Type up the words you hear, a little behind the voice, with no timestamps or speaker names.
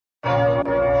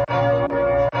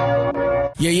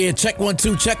Yeah, check 1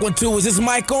 2, check 1 2. Is this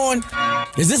mic on?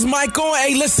 Is this mic on?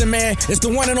 Hey, listen, man. It's the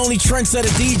one and only trendsetter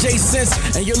DJ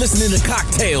Sense, and you're listening to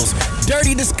Cocktails.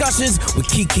 Dirty discussions with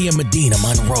Kiki and Medina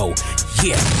Monroe.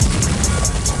 Yeah.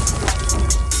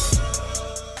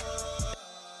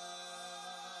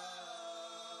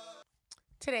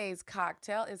 Today's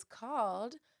cocktail is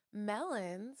called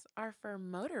Melons Are for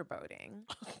Motorboating.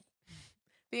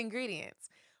 The ingredients: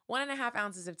 1.5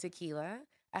 ounces of tequila,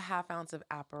 a half ounce of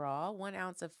Aperol, 1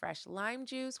 ounce of fresh lime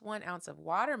juice, 1 ounce of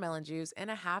watermelon juice,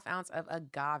 and a half ounce of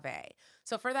agave.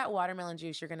 So for that watermelon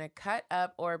juice, you're going to cut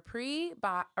up or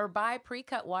buy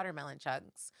pre-cut watermelon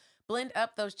chunks. Blend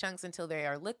up those chunks until they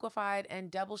are liquefied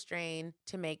and double strain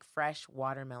to make fresh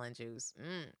watermelon juice.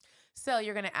 So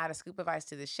you're going to add a scoop of ice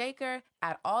to the shaker,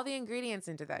 add all the ingredients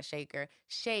into that shaker,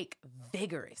 shake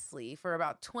vigorously for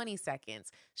about 20 seconds,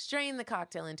 strain the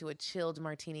cocktail into a chilled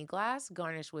martini glass,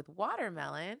 garnish with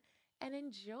watermelon, and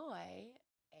enjoy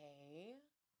a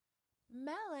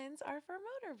Melons Are for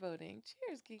Motorboating.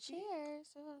 Cheers, Kiki. Cheers.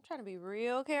 I'm trying to be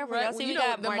real careful. Right. Y'all see, You we know,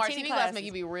 got the martini glass make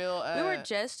you be real. We were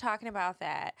just talking about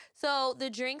that. So the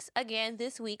drinks, again,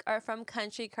 this week are from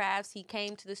Country Crafts. He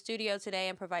came to the studio today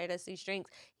and provided us these drinks.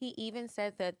 He even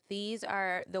said that these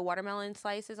are the watermelon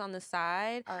slices on the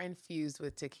side are infused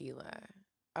with tequila.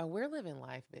 Oh, we're living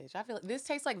life, bitch. I feel like this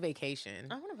tastes like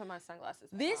vacation. I want to put my sunglasses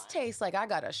on. This tastes like I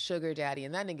got a sugar daddy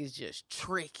and that nigga's just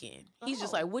tricking. He's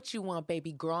just like, what you want,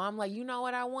 baby girl? I'm like, you know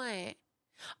what I want?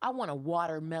 I want a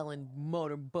watermelon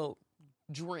motorboat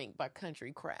drink by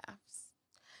Country Crafts.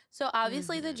 So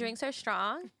obviously the drinks are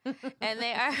strong and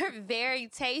they are very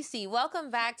tasty. Welcome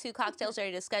back to Cocktails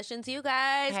Dirty Discussions, you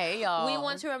guys. Hey, y'all. We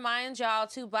want to remind y'all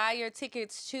to buy your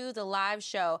tickets to the live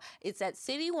show. It's at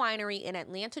City Winery in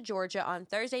Atlanta, Georgia on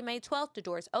Thursday, May 12th. The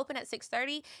doors open at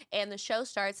 6:30 and the show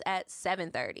starts at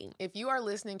 7:30. If you are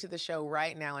listening to the show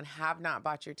right now and have not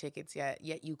bought your tickets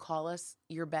yet you call us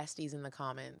your besties in the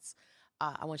comments,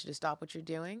 I want you to stop what you're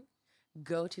doing.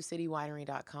 Go to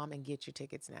citywinery.com and get your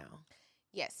tickets now.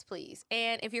 Yes, please.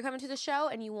 And if you're coming to the show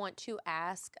and you want to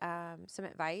ask some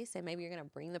advice and maybe you're going to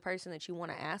bring the person that you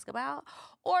want to ask about,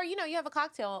 or, you know, you have a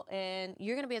cocktail and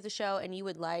you're going to be at the show and you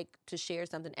would like to share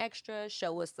something extra,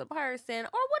 show us the person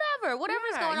or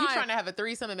whatever's going on. You're trying to have a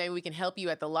threesome and maybe we can help you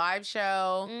at the live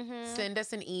show. Send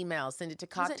us an email. Send it to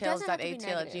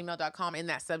cocktails.atl@gmail.com. In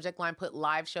that subject line, put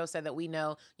live show so that we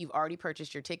know you've already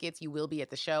purchased your tickets. You will be at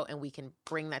the show and we can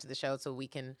bring that to the show so we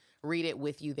can read it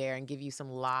with you there and give you some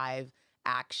live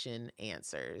action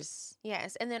answers.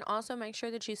 Yes. And then also make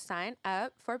sure that you sign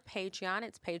up for Patreon.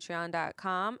 It's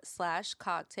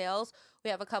patreon.com/cocktails. We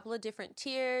have a couple of different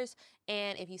tiers.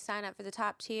 And if you sign up for the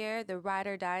top tier, the ride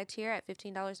or die tier at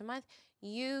 $15 a month,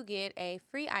 you get a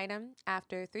free item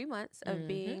after 3 months of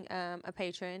being a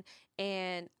patron.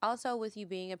 And also with you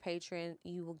being a patron,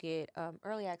 you will get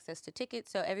early access to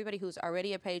tickets. So everybody who's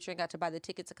already a patron got to buy the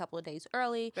tickets a couple of days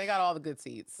early. They got all the good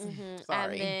seats.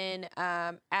 Sorry. And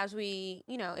then as we,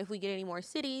 you know, if we get any more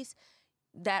cities,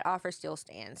 that offer still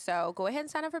stands. So go ahead and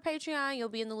sign up for Patreon. You'll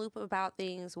be in the loop about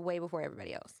things way before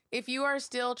everybody else. If you are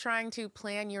still trying to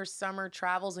plan your summer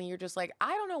travels and you're just like,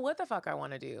 I don't know what the fuck I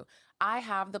want to do, I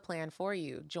have the plan for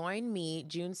you. Join me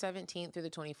June 17th through the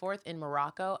 24th in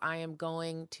Morocco. I am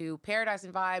going to Paradise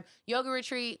and Vibe, yoga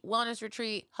retreat, wellness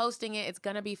retreat, hosting it. It's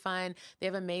going to be fun. They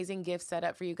have amazing gifts set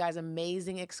up for you guys,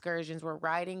 amazing excursions. We're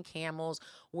riding camels.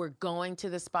 We're going to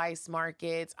the spice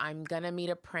markets. I'm going to meet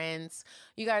a prince.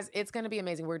 You guys, it's going to be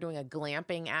amazing. We're doing a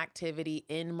glamping activity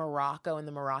in Morocco in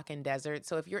the Moroccan desert.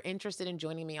 So if you're interested in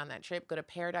joining me on that trip, go to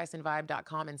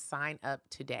paradiseandvibe.com and sign up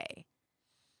today.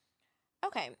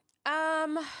 Okay.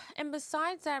 And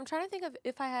besides that, I'm trying to think of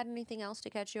if I had anything else to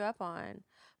catch you up on.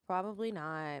 Probably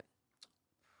not.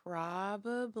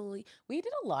 Probably. We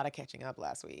did a lot of catching up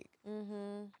last week.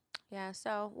 Yeah,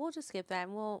 so we'll just skip that,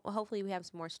 and hopefully we have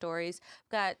some more stories.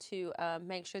 Got to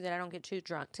make sure that I don't get too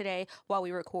drunk today while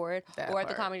we record or at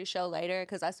the comedy show later,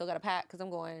 because I still got to pack because I'm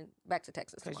going back to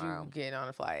Texas tomorrow. Because you getting on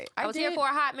a flight. I was here for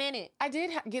a hot minute. I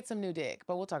did get some new dick,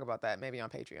 but we'll talk about that maybe on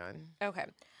Patreon. Okay.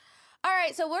 All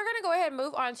right, so we're going to go ahead and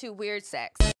move on to weird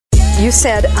sex. You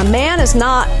said a man is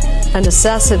not a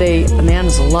necessity, a man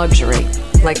is a luxury.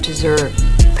 Like dessert.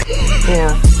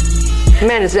 Yeah. A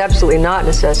man is absolutely not a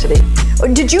necessity.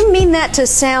 Did you mean that to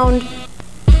sound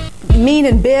mean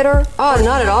and bitter? Oh,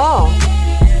 not at all.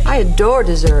 I adore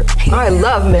dessert. I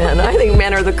love men. I think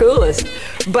men are the coolest.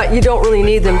 But you don't really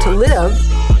need them to live.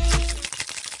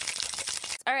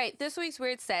 All right, this week's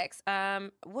weird sex.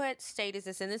 What state is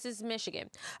this in? This is Michigan.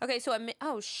 Okay, so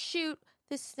oh shoot,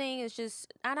 this thing is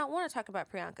just, I don't want to talk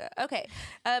about Priyanka. Okay,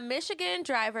 a Michigan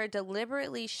driver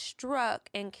deliberately struck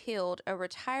and killed a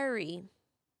retiree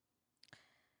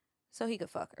so he could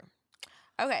fuck her.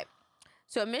 Okay.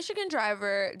 So a Michigan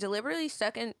driver deliberately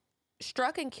struck and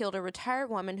killed a retired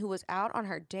woman who was out on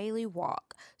her daily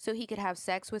walk so he could have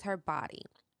sex with her body.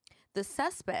 The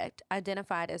suspect,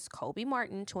 identified as Colby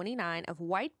Martin, 29, of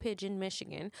White Pigeon,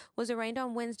 Michigan, was arraigned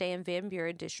on Wednesday in Van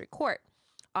Buren District Court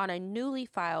on a newly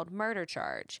filed murder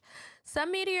charge.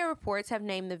 Some media reports have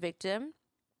named the victim,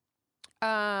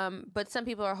 but some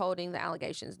people are holding the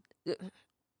allegations.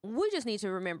 We just need to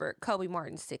remember Colby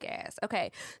Martin's sick ass.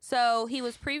 Okay, so he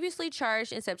was previously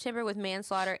charged in September with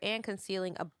manslaughter and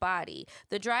concealing a body.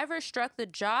 The driver struck the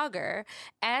jogger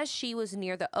as she was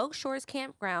near the Oak Shores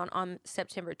campground on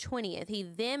September 20th. He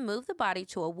then moved the body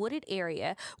to a wooded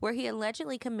area where he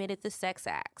allegedly committed the sex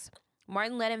acts.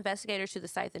 Martin led investigators to the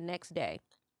site the next day.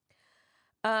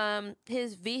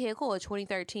 His vehicle, a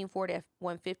 2013 Ford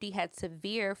F-150, had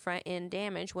severe front end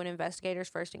damage when investigators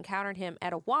first encountered him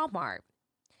at a Walmart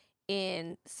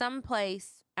in some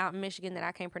place out in Michigan that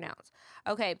I can't pronounce.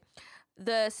 Okay,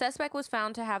 the suspect was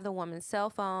found to have the woman's cell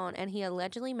phone, and he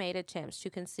allegedly made attempts to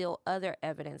conceal other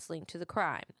evidence linked to the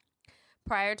crime.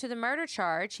 Prior to the murder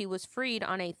charge, he was freed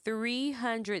on a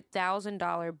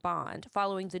 $300,000 bond.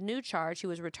 Following the new charge, he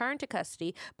was returned to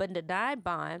custody but denied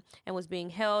bond and was being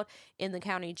held in the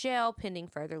county jail pending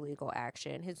further legal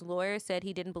action. His lawyer said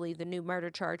he didn't believe the new murder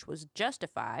charge was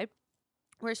justified.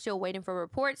 We're still waiting for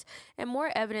reports and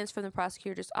more evidence from the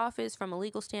prosecutor's office. From a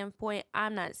legal standpoint,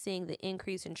 I'm not seeing the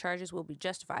increase in charges will be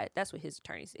justified. That's what his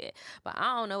attorney said. But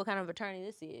I don't know what kind of attorney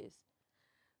this is.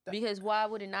 Because why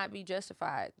would it not be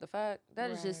justified? The fuck?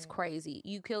 That is just crazy.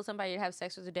 You kill somebody to have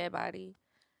sex with a dead body.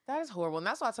 That is horrible. And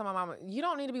that's why I tell my mama, you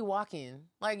don't need to be walking.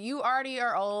 Like, you already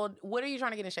are old. What are you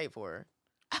trying to get in shape for?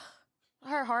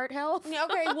 Her heart health? Yeah,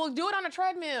 okay, well, do it on a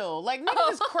treadmill. Like,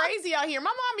 niggas is crazy out here. My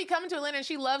mom be coming to Atlanta and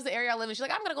she loves the area I live in. She's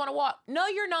like, I'm going to go on a walk. No,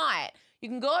 you're not. You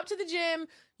can go up to the gym.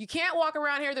 You can't walk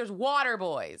around here. There's water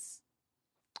boys.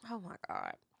 Oh, my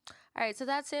God. All right, so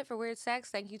that's it for Weird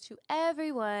Sex. Thank you to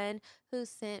everyone who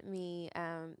sent me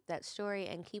that story,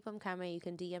 and keep them coming. You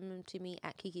can DM them to me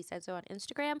at Kiki Said So on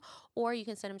Instagram, or you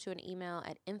can send them to an email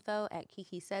at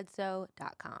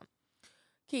info@kikisaidso.com.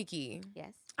 Kiki.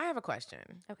 Yes? I have a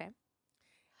question. Okay.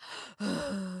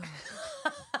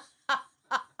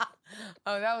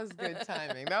 Oh, that was good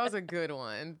timing. That was a good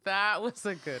one. That was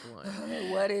a good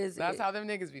one. What is That's it? how them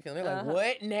niggas be feeling. They're like,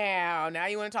 what now? Now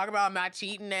you want to talk about my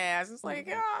cheating ass? It's like,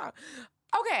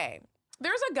 Okay,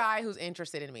 there's a guy who's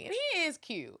interested in me, and he is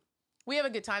cute. We have a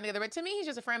good time together, but to me, he's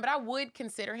just a friend. But I would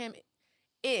consider him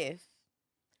if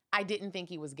I didn't think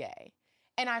he was gay.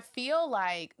 And I feel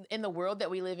like in the world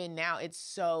that we live in now, it's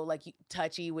so like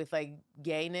touchy with like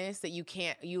gayness that you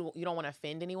don't want to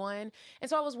offend anyone. And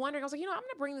so I was wondering, I was like, I'm going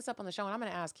to bring this up on the show and I'm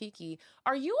going to ask Kiki,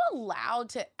 are you allowed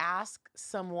to ask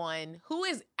someone who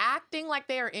is acting like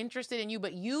they are interested in you,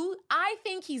 but I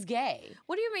think he's gay?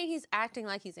 What do you mean he's acting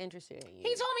like he's interested in you?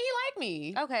 He told me he liked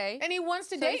me. Okay. And he wants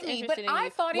to date me, but I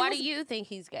thought Why do you think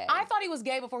he's gay? I thought he was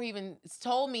gay before he even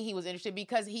told me he was interested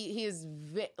because he is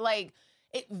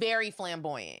very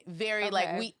flamboyant, very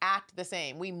like we act the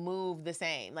same, we move the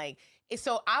same. Like,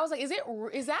 so I was like, is that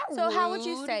rude? So how would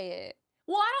you say it?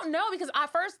 Well, I don't know because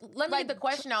let me get the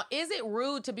question out. Is it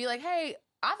rude to be like, hey,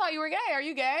 I thought you were gay. Are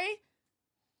you gay?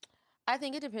 I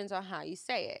think it depends on how you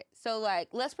say it. So like,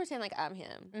 let's pretend like I'm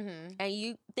him and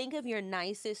you think of your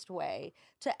nicest way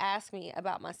to ask me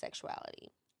about my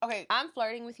sexuality. Okay. I'm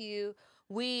flirting with you.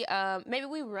 We maybe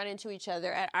we run into each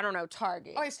other at, I don't know,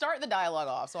 Target. Okay, start the dialogue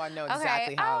off so I know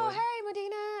exactly how. Hey,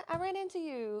 Medina, I ran into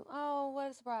you. Oh,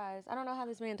 what a surprise. I don't know how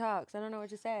this man talks. I don't know what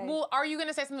to say. Well, are you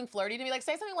gonna say something flirty to me? Like,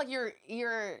 say something like you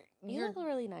look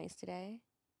really nice today.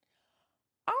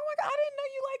 Oh my God, I didn't know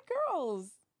you liked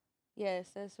girls.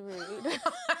 Yes, that's rude.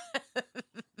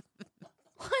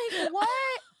 Like,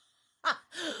 what?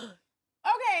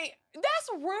 Okay, that's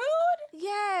rude?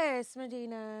 Yes,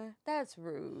 Medina, that's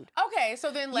rude. Okay,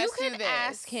 so then let's do this. You can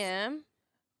ask him.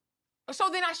 So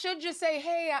then I should just say,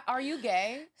 hey, are you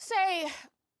gay? Say,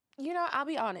 I'll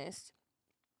be honest.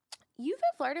 You've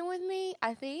been flirting with me,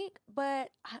 I think, but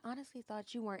I honestly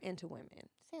thought you weren't into women.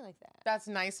 Say it like that. That's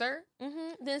nicer.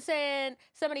 Then saying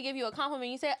somebody give you a compliment,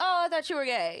 you say, oh, I thought you were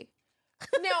gay.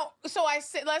 Now, so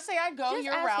let's say I go Just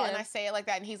your ask route him. and I say it like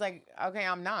that and he's like, okay,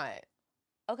 I'm not.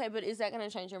 Okay, but is that going to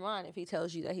change your mind if he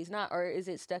tells you that he's not, or is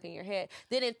it stuck in your head?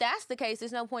 Then if that's the case,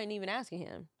 there's no point in even asking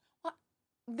him. Well,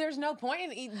 there's no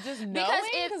point in just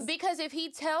knowing? Because if he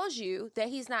tells you that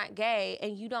he's not gay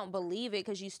and you don't believe it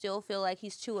because you still feel like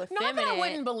he's too effeminate. Not that I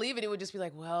wouldn't believe it. It would just be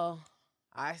like, well,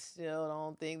 I still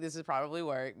don't think this is probably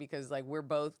work because like we're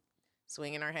both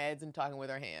swinging our heads and talking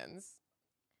with our hands.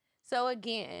 So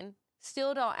again,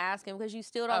 still don't ask him because you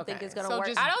still don't think it's going to work.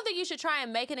 I don't think you should try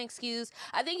and make an excuse.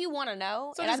 I think you want to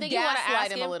know. So and I think you want to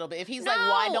ask him a little bit. If he's like,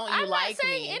 why don't you like me? I'm not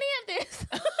saying any of this.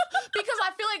 Because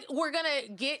I feel like we're going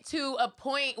to get to a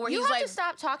point where he's like... You have to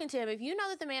stop talking to him. If you know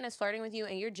that the man is flirting with you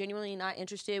and you're genuinely not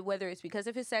interested, whether it's because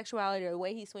of his sexuality or the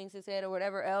way he swings his head or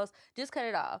whatever else, just cut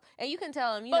it off. And you can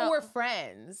tell him, you know... But we're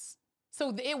friends.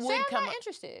 So it would say come I'm not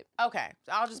interested. Okay.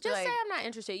 I'll just be like... say I'm not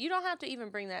interested. You don't have to even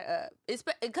bring that up.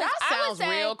 That sounds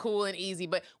real cool and easy.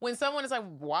 But when someone is like,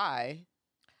 why?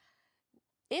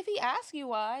 If he asks you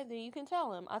why, then you can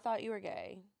tell him, I thought you were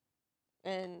gay.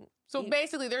 And... So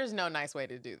basically, there's no nice way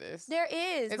to do this. There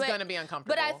is. It's going to be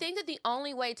uncomfortable. But I think that the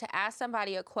only way to ask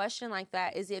somebody a question like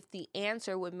that is if the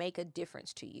answer would make a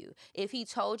difference to you. If he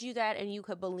told you that and you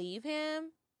could believe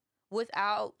him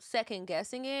without second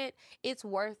guessing it, it's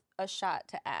worth a shot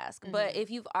to ask. Mm-hmm. But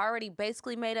if you've already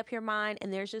basically made up your mind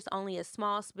and there's just only a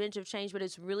small smidge of change, but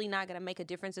it's really not going to make a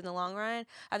difference in the long run,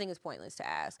 I think it's pointless to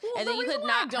ask. Well, and then you could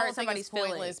not hurt somebody's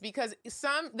feelings. Because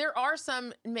there are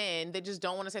some men that just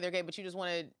don't want to say they're gay, but you just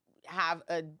want to have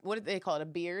what do they call it, a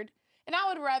beard? And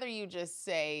I would rather you just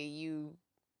say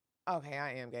okay,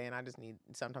 I am gay and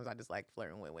sometimes I just like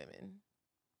flirting with women.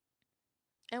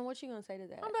 And what you gonna say to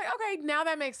that? I'm like, okay, now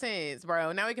that makes sense,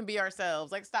 bro. Now we can be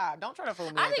ourselves. Like, stop. Don't try to fool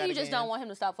me. I think you just don't want him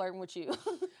to stop flirting with you. I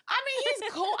mean,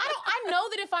 he's cool. I know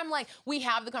that if I'm like, we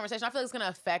have the conversation, I feel like it's gonna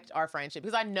affect our friendship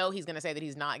because I know he's gonna say that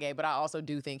he's not gay, but I also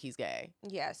do think he's gay.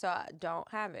 Yeah, so I don't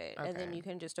have it, and then you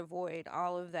can just avoid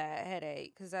all of that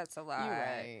headache because that's a lot. You're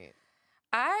right.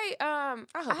 I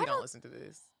hope you don't listen to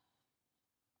this.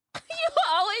 You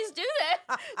always do that.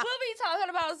 We'll be talking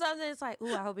about something. It's like,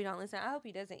 ooh, I hope he don't listen. I hope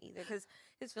he doesn't either, because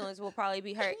his feelings will probably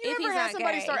be hurt if he's not had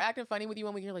somebody gay. start acting funny with you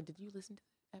one week, you're like, did you listen to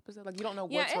the episode? Like, you don't know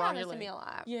what's wrong. It happens to me a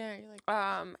lot. Yeah, you're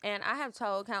like, and I have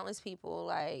told countless people,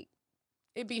 like,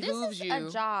 it behooves this is you. a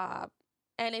job,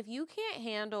 and if you can't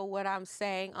handle what I'm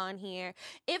saying on here,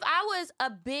 if I was a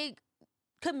big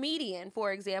comedian,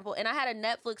 for example, and I had a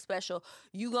Netflix special,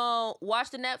 you gonna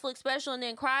watch the Netflix special and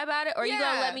then cry about it, or you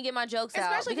gonna let me get my jokes out?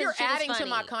 Especially if you're adding to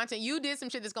my content. You did some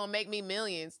shit that's gonna make me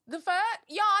millions. The fuck?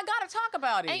 Y'all, I gotta talk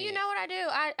about it. And you know what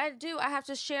I do? I have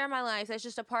to share my life. That's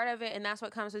just a part of it, and that's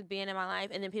what comes with being in my life.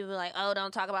 And then people be like, oh,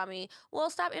 don't talk about me. Well,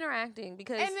 stop interacting,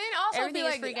 because and then also everything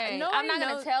is free game. I'm not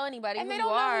gonna tell anybody and who they you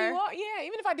don't are. know who you are. Yeah,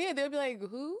 even if I did, they'll be like,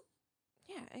 who?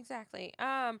 Yeah, exactly.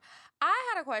 I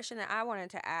had a question that I wanted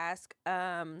to ask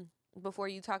before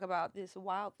you talk about this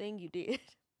wild thing you did.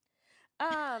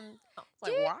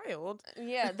 Wild?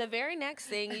 Yeah, the very next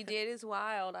thing you did is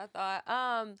wild, I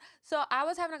thought. So I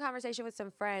was having a conversation with some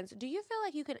friends. Do you feel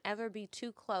like you can ever be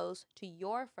too close to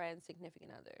your friend's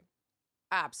significant other?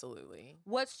 Absolutely.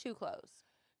 What's too close?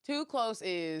 Too close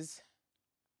is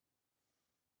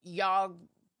y'all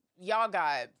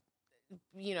got,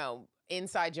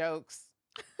 inside jokes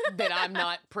that I'm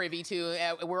not privy to.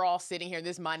 We're all sitting here.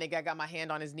 This my nigga got my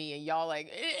hand on his knee, and y'all like,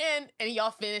 and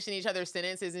y'all finishing each other's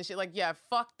sentences and shit. Like, yeah,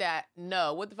 fuck that.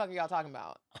 No, what the fuck are y'all talking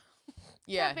about?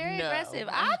 Yeah, very aggressive.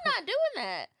 I'm not doing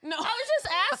that. No, I was just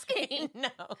asking. No,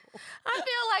 I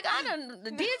feel like I done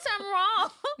did something wrong.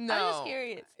 No, I'm just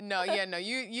curious. No,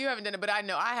 you haven't done it, but I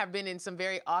know I have been in some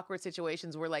very awkward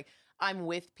situations where like I'm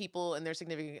with people and their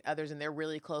significant others and they're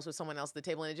really close with someone else at the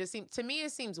table, and it just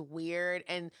seems weird.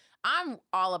 And I'm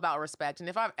all about respect. And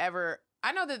if I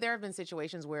know that there have been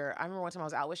situations where I remember one time I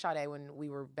was out with Sade when we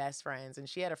were best friends, and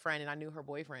she had a friend and I knew her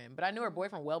boyfriend, but I knew her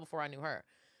boyfriend well before I knew her.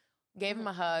 Gave him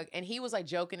a hug, and he was like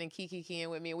joking and kikiing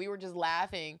with me, and we were just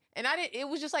laughing. And it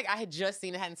was just like I had just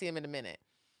seen it, hadn't seen him in a minute.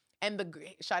 And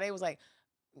Sade was like,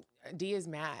 D is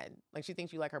mad. Like, she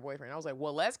thinks you like her boyfriend. I was like,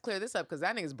 well, let's clear this up, because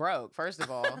that nigga's broke, first of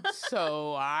all.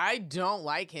 So I don't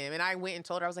like him. And I went and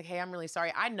told her, I was like, hey, I'm really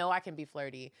sorry. I know I can be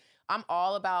flirty. I'm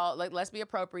all about, like, let's be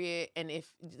appropriate. And if,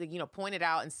 point it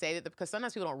out and say that, because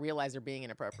sometimes people don't realize they're being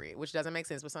inappropriate, which doesn't make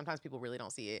sense, but sometimes people really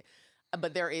don't see it.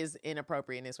 But there is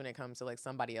inappropriateness when it comes to like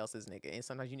somebody else's nigga. And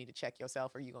sometimes you need to check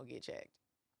yourself or you're going to get checked.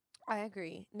 I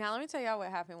agree. Now, let me tell y'all what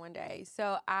happened one day.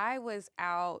 So I was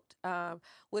out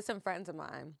with some friends of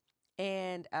mine,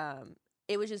 and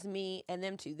it was just me and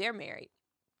them two. They're married.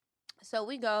 So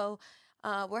we go,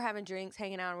 we're having drinks,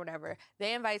 hanging out or whatever.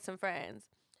 They invite some friends.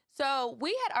 So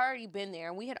we had already been there,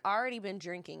 and we had already been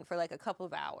drinking for like a couple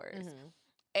of hours. Mm-hmm.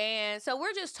 And so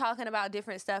we're just talking about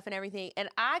different stuff and everything. And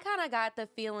I kind of got the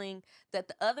feeling that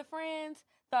the other friends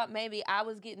thought maybe I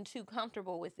was getting too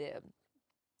comfortable with them.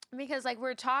 Because, like,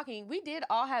 we're talking, we did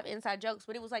all have inside jokes,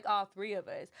 but it was like all three of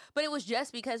us. But it was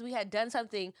just because we had done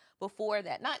something before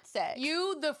that, not sex.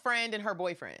 You, the friend, and her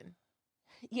boyfriend?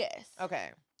 Yes.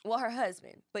 Okay. Well, her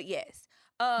husband, but yes.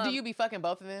 Do you be fucking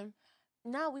both of them?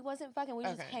 No, we wasn't fucking. We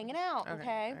was just hanging out,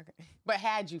 okay? But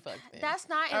had you fucked then? That's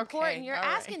not important. You're all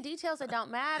asking details that don't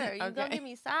matter. You're going to get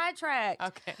me sidetracked.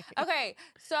 Okay,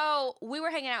 so we were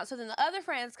hanging out. So then the other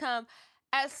friends come.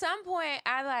 At some point,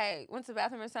 I, like, went to the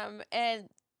bathroom or something, and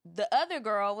the other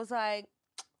girl was like,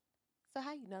 so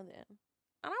how you know them?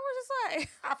 And I was just like...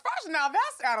 First, now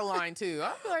that's out of line, too.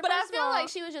 I feel like, but I feel like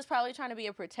she was just probably trying to be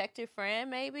a protective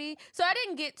friend, maybe. So I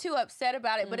didn't get too upset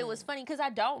about it, but it was funny because I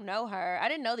don't know her. I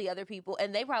didn't know the other people,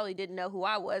 and they probably didn't know who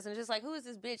I was. And just like, who is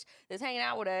this bitch that's hanging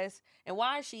out with us, and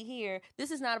why is she here?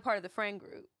 This is not a part of the friend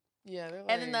group. Yeah, they're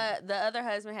like... And then the other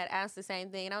husband had asked the same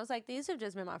thing, and I was like, these have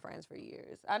just been my friends for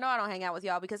years. I know I don't hang out with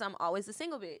y'all because I'm always a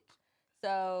single bitch.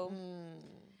 So...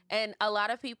 And a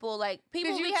lot of people, like,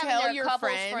 people Did you tell your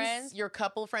friends, your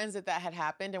couple friends that had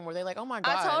happened, and were they like, oh my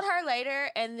God? I told her later,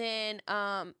 and then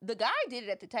the guy did it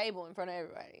at the table in front of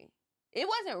everybody. It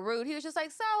wasn't rude. He was just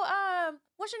like, so,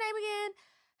 what's your name again?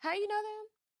 How you know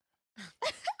them?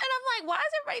 And I'm like, why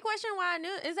is everybody questioning why I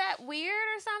knew? Is that weird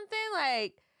or something?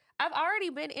 Like, I've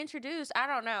already been introduced. I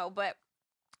don't know, but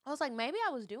I was like, maybe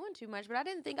I was doing too much, but I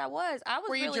didn't think I was.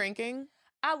 Were you drinking?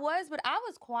 I was, but I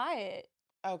was quiet.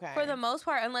 Okay. For the most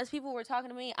part, unless people were talking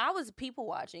to me, I was people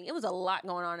watching. It was a lot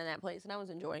going on in that place, and I was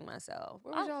enjoying myself.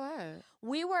 Where was y'all at?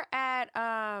 We were at,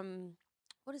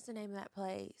 what is the name of that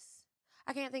place?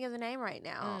 I can't think of the name right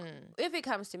now. If it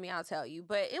comes to me, I'll tell you.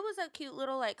 But it was a cute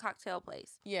little, like, cocktail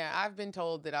place. Yeah, I've been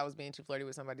told that I was being too flirty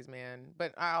with somebody's man.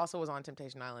 But I also was on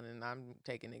Temptation Island, and I'm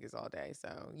taking niggas all day.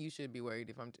 So you should be worried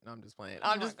if I'm just playing.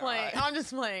 I'm just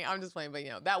playing. But, you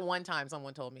know, that one time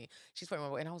someone told me she's flirting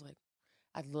with my boy, and I was like,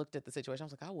 I looked at the situation. I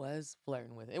was like, I was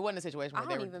flirting with it. It wasn't a situation where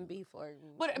I don't even be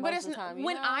flirting. But it's of the time,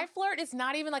 when I flirt, it's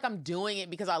not even like I'm doing it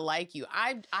because I like you.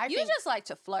 I you think, just like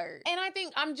to flirt, and I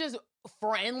think I'm just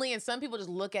friendly. And some people just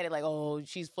look at it like, oh,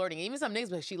 she's flirting. Even some niggas,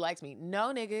 but she likes me.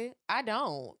 No, nigga, I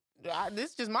don't.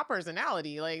 This is just my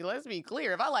personality. Like, let's be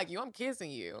clear. If I like you, I'm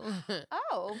kissing you.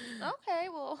 Oh, okay.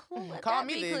 Well, call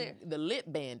me the lip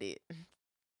bandit.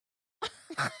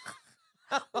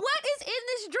 What is in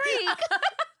this drink?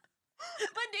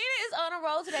 Medina is on a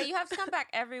roll today. You have to come back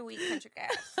every week, Country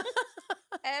Cats.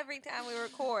 Every time we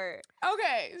record.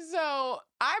 Okay, so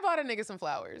I bought a nigga some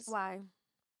flowers. Why?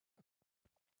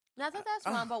 Not that that's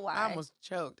wrong, but why? I almost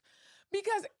choked.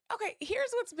 Because, okay, here's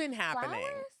what's been happening.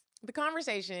 Flowers? The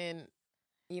conversation,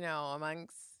 you know,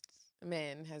 amongst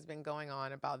men has been going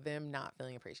on about them not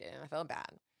feeling appreciated. And I felt bad.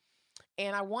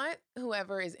 And I want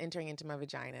whoever is entering into my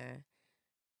vagina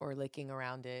or licking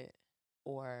around it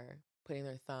or putting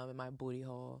their thumb in my booty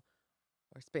hole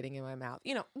or spitting in my mouth,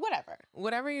 you know,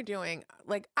 whatever you're doing.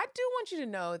 Like, I do want you to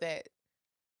know that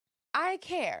I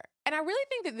care. And I really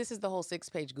think that this is the whole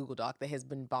 6-page Google Doc that has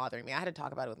been bothering me. I had to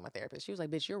talk about it with my therapist. She was like,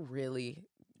 bitch, you're really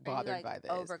bothered by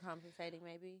this. Overcompensating,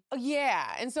 maybe?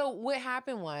 Yeah. And so what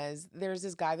happened was there's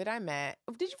this guy that I met.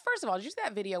 First of all, did you see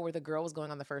that video where the girl was going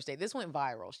on the first date? This went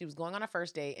viral. She was going on a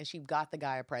first date and she got the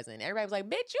guy a present. Everybody was like,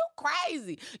 bitch, you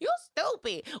crazy. You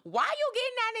stupid. Why you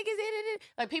getting that niggas?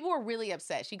 Like, people were really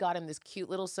upset. She got him this cute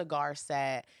little cigar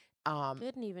set.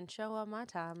 Didn't even show up my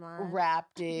timeline.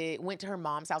 Wrapped it, went to her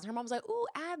mom's house. And her mom was like, ooh,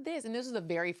 add this. And this was the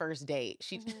very first date.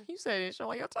 You said it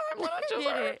show on your timeline. I just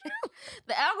heard you.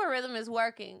 The algorithm is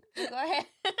working. Go ahead.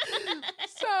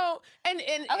 So,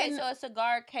 so a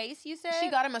cigar case, you said?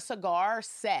 She got him a cigar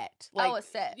set. Like, a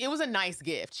set. It was a nice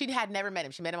gift. She had never met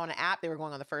him. She met him on an app. They were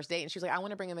going on the first date. And she was like, I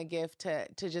want to bring him a gift to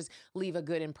just leave a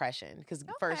good impression. Because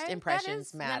first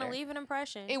impressions matter. Gonna leave an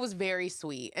impression. It was very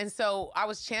sweet. And so I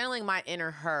was channeling my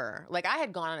inner her. Like, I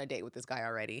had gone on a date with this guy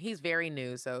already. He's very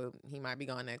new, so he might be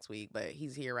gone next week, but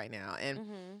he's here right now. And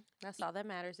that's all that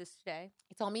matters is today.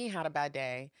 He told me he had a bad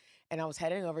day, and I was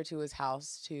heading over to his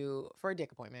house for a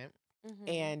dick appointment.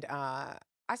 And I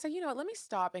said, you know what, let me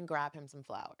stop and grab him some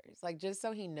flowers. Like, just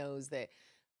so he knows that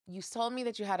you told me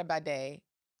that you had a bad day.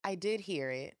 I did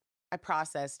hear it. I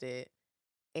processed it.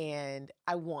 And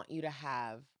I want you to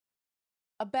have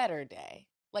a better day.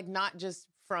 Like, not just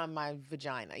from my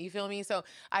vagina. You feel me? So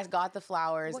I got the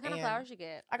flowers. What kind of flowers you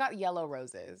get? I got yellow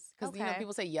roses. Because, you know,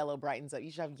 people say yellow brightens up.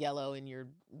 You should have yellow in your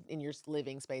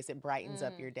living space. It brightens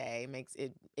up your day. Makes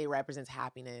it represents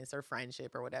happiness or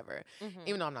friendship or whatever.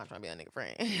 Even though I'm not trying to be a nigga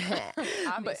friend.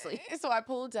 Obviously. So I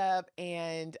pulled up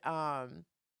and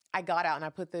I got out and I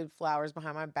put the flowers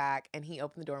behind my back and he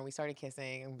opened the door and we started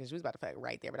kissing. And she was about to fuck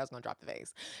right there, but I was going to drop the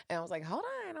vase. And I was like, hold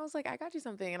on. And I was like, I got you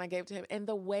something. And I gave it to him. And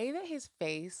the way that his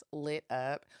face lit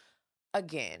up,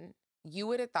 again, you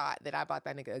would have thought that I bought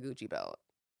that nigga a Gucci belt.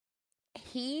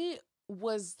 He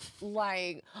was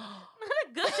like,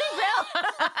 Gucci belt.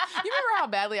 You remember how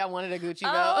badly I wanted a Gucci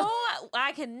belt? Oh,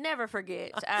 I can never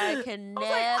forget. I can never.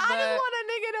 I didn't want a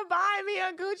nigga to buy me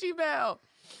a Gucci belt.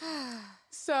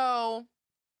 So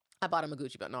I bought him a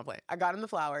Gucci belt. No, I'm playing. I got him the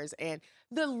flowers, and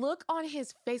the look on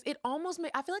his face, it almost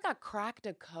made, I feel like I cracked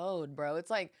a code, bro. It's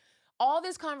like all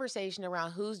this conversation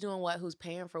around who's doing what, who's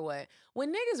paying for what.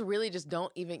 When niggas really just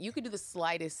don't even, you could do the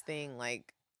slightest thing,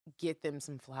 like get them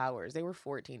some flowers. They were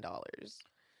 $14.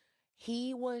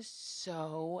 He was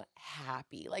so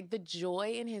happy. Like the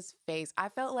joy in his face. I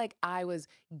felt like I was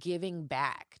giving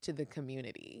back to the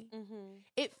community.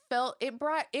 It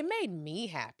made me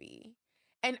happy.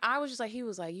 And I was just like, he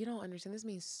was like, you don't understand. This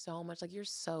means so much. Like, you're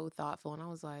so thoughtful. And I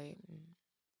was like,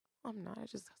 I'm not. I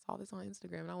just saw this on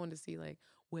Instagram and I wanted to see like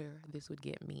where this would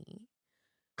get me.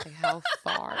 Like how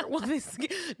far will this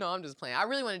get? No, I'm just playing. I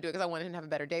really want to do it because I wanted him to have a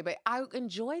better day. But I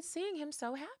enjoyed seeing him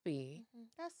so happy.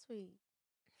 That's sweet.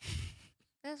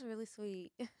 That's really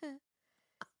sweet.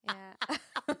 Yeah. I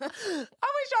wish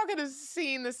y'all could have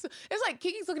seen this. It's like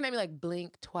Kiki's looking at me like,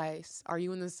 blink twice. Are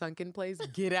you in the sunken place?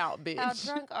 Get out, bitch. How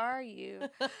drunk are you?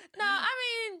 No,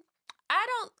 I mean,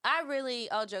 I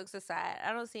really, all jokes aside,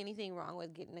 I don't see anything wrong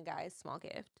with getting a guy a small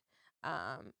gift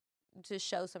to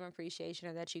show some appreciation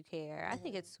or that you care. I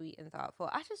think it's sweet and thoughtful.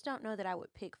 I just don't know that I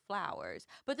would pick flowers.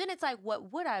 But then it's like,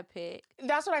 what would I pick?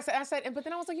 That's what I said. But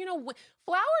then I was like,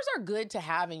 flowers are good to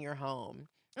have in your home.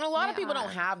 And a lot of people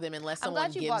don't have them unless someone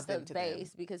gives them to them. I'm glad you bought the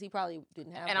vase because he probably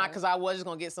didn't have one. And because I was just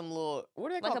going to get some little, what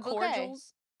are they like called?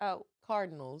 Cordials? Oh.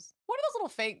 Cardinals. What are those little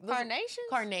fake? Carnations?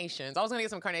 Carnations. I was going to get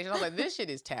some carnations. I was like, this shit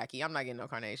is tacky. I'm not getting no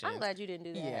carnations. I'm glad you didn't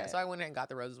do that. Yeah, so I went ahead and got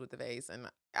the roses with the vase. And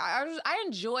I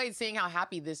enjoyed seeing how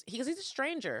happy because he's a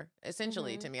stranger,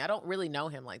 essentially, to me. I don't really know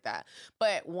him like that.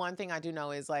 But one thing I do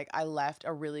know is, like, I left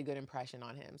a really good impression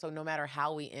on him. So no matter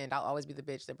how we end, I'll always be the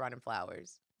bitch that brought him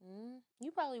flowers.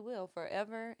 You probably will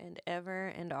forever and ever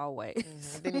and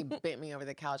always. Then he bent me over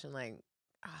the couch and like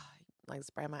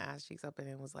sprayed my ass cheeks open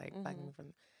and was like fucking me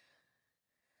from.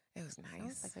 It was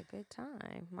nice. Sounds like a good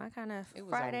time. My kind of it was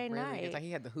Friday really night. It's like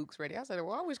he had the hooks ready. I said,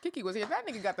 well, I wish Kiki was here. That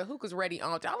nigga got the hookahs ready on.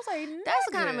 I was like, that's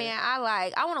the kind of man I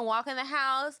like. I want to walk in the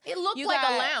house. It looked like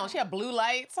a lounge. She had blue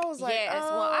lights. I was like, yes.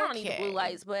 Well, I don't need the blue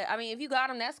lights, but I mean, if you got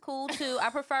them, that's cool too. I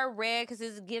prefer red because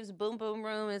it gives boom boom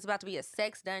room. It's about to be a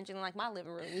sex dungeon like my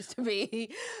living room used to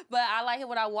be. But I like it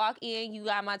when I walk in. You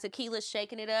got my tequila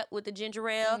shaking it up with the ginger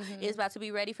ale. It's about to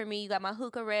be ready for me. You got my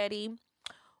hookah ready.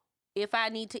 If I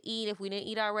need to eat, if we didn't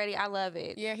eat already, I love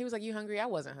it. Yeah, he was like, you hungry? I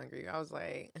wasn't hungry. I was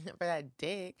like, for that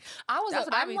dick. I'm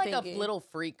like a little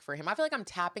freak for him. I feel like I'm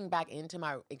tapping back into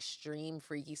my extreme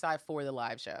freaky side for the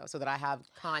live show so that I have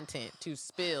content to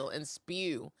spill and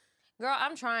spew. Girl,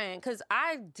 I'm trying because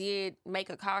I did make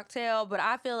a cocktail, but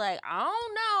I feel like I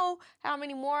don't know how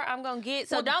many more I'm going to get.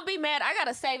 So don't be mad. I got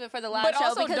to save it for the live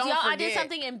show because, y'all, I did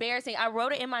something embarrassing. I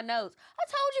wrote it in my notes. I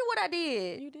told you what I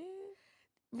did. You did?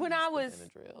 When I was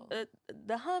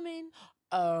the humming.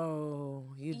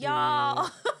 Oh, you did.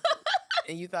 Y'all.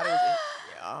 And you thought it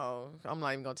was, I'm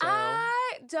not even going to tell.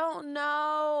 I don't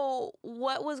know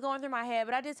what was going through my head,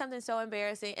 but I did something so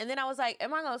embarrassing. And then I was like,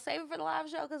 am I going to save it for the live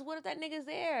show? Because what if that nigga's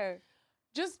there?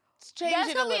 Just change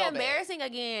it a little bit. That's going to be embarrassing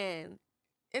again.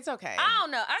 It's okay. I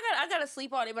don't know. I got to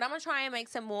sleep on it, but I'm going to try and make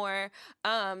some more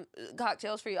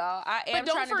cocktails for y'all. But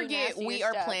don't forget, we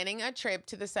are planning a trip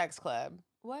to the sex club.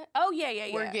 What? Oh, yeah.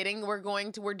 We're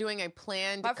doing a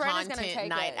planned content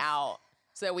night out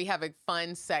so that we have a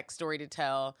fun sex story to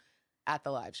tell at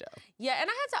the live show. Yeah, and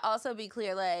I had to also be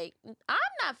clear, like, I'm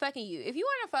not fucking you. If you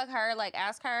want to fuck her, like,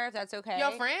 ask her if that's okay.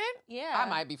 Your friend? Yeah. I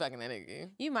might be fucking that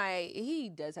nigga. You might. He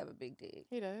does have a big dick.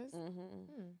 He does?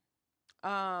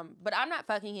 But I'm not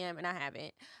fucking him, and I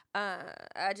haven't.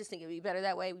 I just think it'd be better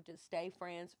that way. We just stay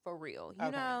friends for real,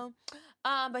 you know?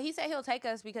 But he said he'll take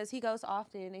us because he goes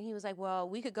often, and he was like, well,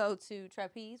 we could go to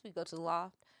Trapeze. We could go to the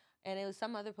Loft. And it was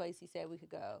some other place he said we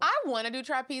could go. I want to do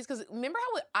Trapeze because remember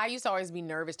how I used to always be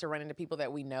nervous to run into people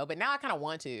that we know, but now I kind of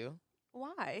want to.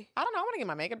 Why? I don't know. I want to get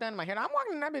my makeup done, my hair done. I'm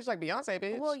walking in that bitch like Beyonce,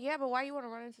 bitch. Well, yeah, but why you want to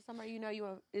run into somebody you know?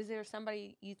 Is there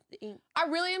somebody you think? I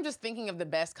really am just thinking of the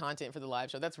best content for the live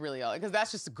show. That's really all. Because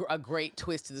that's just a great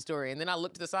twist to the story. And then I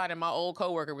looked to the side and my old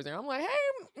coworker was there. I'm like, hey,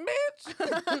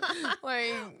 bitch.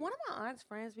 Like, one of my aunt's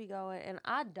friends be going, and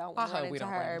I don't want to run into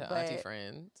her. But auntie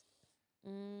friends.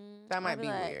 That might be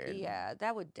weird. Yeah,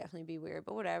 that would definitely be weird.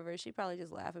 But whatever. She'd probably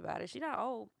just laugh about it. She's not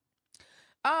old.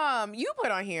 You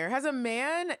put on here, has a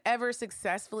man ever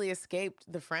successfully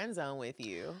escaped the friend zone with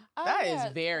you? That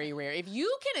is very rare. If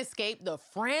you can escape the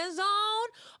friend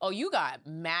zone, you got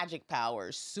magic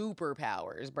powers,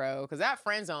 superpowers, bro. Because that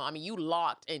friend zone, I mean, you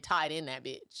locked and tied in that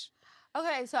bitch.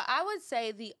 Okay, so I would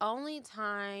say the only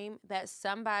time that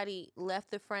somebody left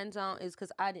the friend zone is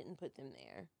because I didn't put them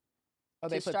there. Oh,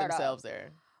 they put themselves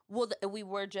there. Well, we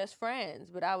were just friends,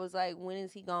 but I was like, when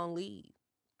is he gonna leave?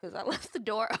 Because I left the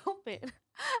door open.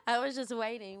 I was just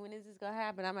waiting. When is this gonna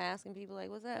happen? I'm asking people like,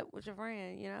 what's up with your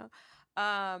friend, you know?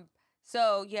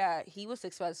 So yeah, he was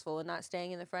successful in not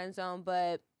staying in the friend zone,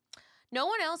 but no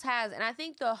one else has. And I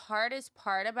think the hardest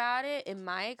part about it, in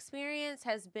my experience,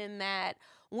 has been that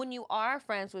when you are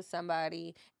friends with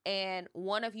somebody and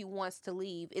one of you wants to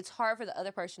leave, it's hard for the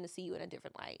other person to see you in a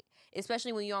different light,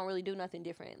 especially when you don't really do nothing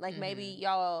different. Like maybe you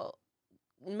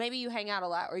hang out a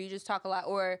lot, or you just talk a lot,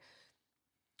 or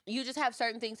you just have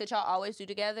certain things that y'all always do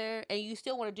together, and you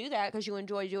still want to do that because you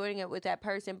enjoy doing it with that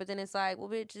person. But then it's like, well,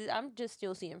 bitch, I'm just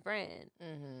still seeing friend.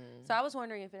 So I was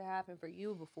wondering if it happened for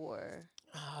you before.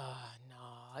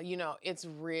 No, you know, it's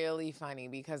really funny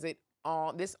because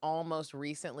this almost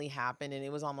recently happened, and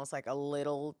it was almost like the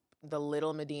little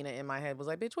Medina in my head was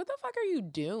like, bitch, what the fuck are you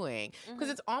doing? Because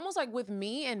it's almost like with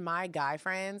me and my guy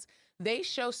friends, they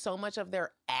show so much of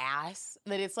their ass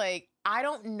that it's like, I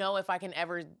don't know if I can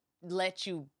ever let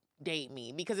you date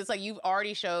me, because it's like you've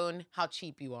already shown how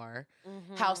cheap you are,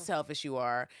 how selfish you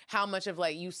are, how much of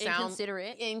like you sound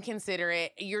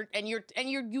inconsiderate. You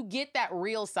get that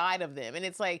real side of them, and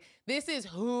it's like, this is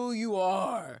who you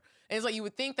are. And it's like you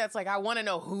would think that's like, I want to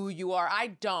know who you are. I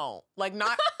don't like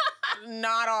not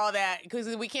all that,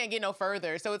 because we can't get no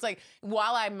further. So it's like,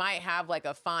 while I might have like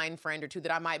a fine friend or two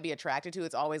that I might be attracted to,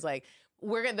 it's always like,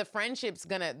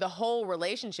 the whole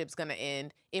relationship's gonna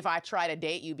end if I try to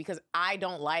date you, because I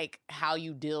don't like how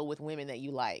you deal with women that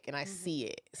you like, and I see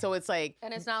it. So it's like,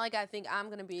 and it's not like I think I'm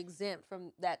gonna be exempt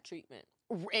from that treatment.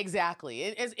 Exactly.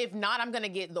 If not, I'm gonna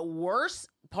get the worst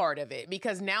part of it,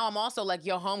 because now I'm also like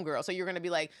your homegirl. So you're gonna be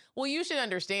like, well, you should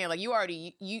understand. Like you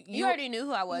already knew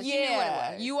who I was. Yeah, you knew what it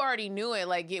was. You already knew it.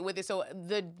 Like, get with it. So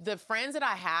the friends that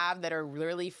I have that are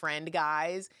really friend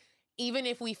guys, even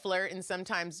if we flirt and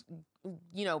sometimes,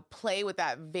 you know, play with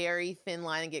that very thin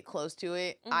line and get close to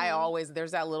it,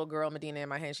 there's that little girl, Medina, in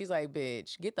my head. She's like,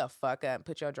 bitch, get the fuck up,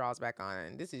 put your drawers back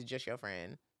on. This is just your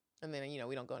friend. And then, you know,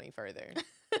 we don't go any further.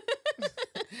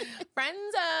 Friend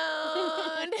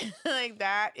zone. Like,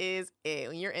 that is it.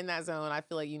 When you're in that zone, I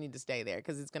feel like you need to stay there,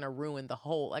 because it's going to ruin the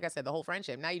whole, like I said, the whole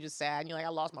friendship. Now you're just sad and you're like, I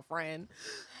lost my friend.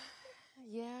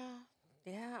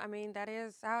 Yeah, I mean, that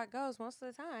is how it goes most of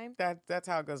the time. That's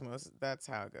how it goes most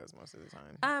of the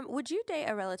time. Would you date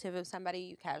a relative of somebody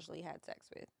you casually had sex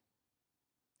with?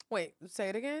 Wait, say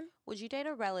it again? Would you date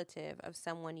a relative of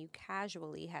someone you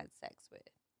casually had sex with?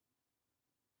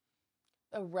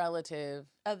 A relative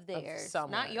of theirs, of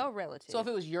someone. Not your relative. So if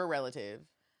it was your relative.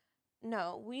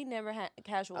 No, we never had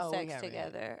casual sex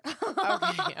together.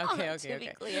 Okay. To be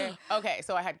clear. Okay,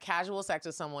 so I had casual sex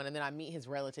with someone, and then I meet his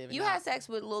relative. You had sex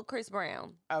with Lil Chris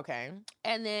Brown. Okay.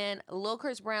 And then Lil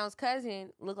Chris Brown's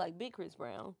cousin looked like Big Chris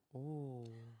Brown. Ooh.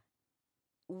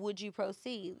 Would you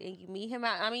proceed and you meet him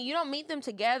out? I mean, you don't meet them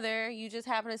together. You just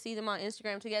happen to see them on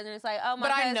Instagram together, and it's like, oh, my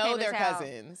cousin. But I know they're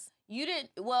cousins. You didn't.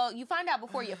 Well, you find out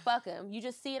before you fuck him. You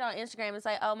just see it on Instagram. It's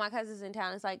like, oh, my cousin's in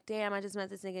town. It's like, damn, I just met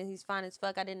this nigga and he's fine as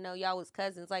fuck. I didn't know y'all was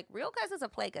cousins. Like, real cousins or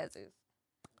play cousins?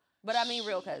 But I mean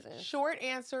real cousins. Short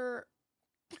answer,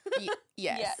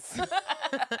 yes.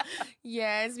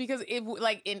 Yes, because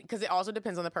because it also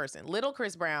depends on the person. Little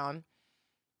Chris Brown,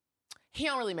 he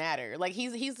don't really matter. Like,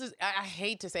 he's just, I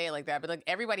hate to say it like that, but like,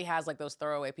 everybody has like those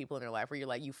throwaway people in their life where you're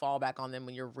like, you fall back on them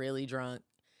when you're really drunk,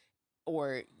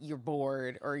 or you're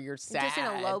bored, or you're sad. Just in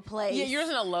a low place. Yeah, you're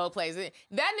just in a low place.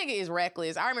 That nigga is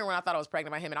reckless. I remember when I thought I was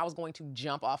pregnant by him, and I was going to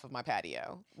jump off of my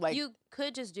patio. Like, you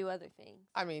could just do other things.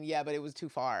 I mean, yeah, but it was too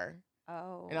far.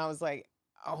 Oh. And I was like,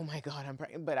 oh my God, I'm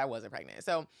pregnant. But I wasn't pregnant.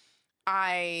 So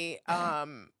I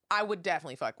would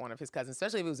definitely fuck one of his cousins,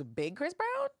 especially if it was a big Chris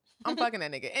Brown. I'm fucking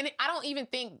that nigga. And I don't even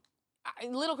think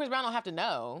little Chris Brown don't have to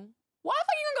know. Why the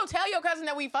fuck you gonna go tell your cousin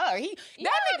that we fuck? You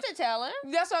don't have to tell him.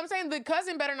 That's what I'm saying. The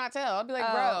cousin better not tell. I'll be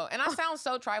like, bro. And I sound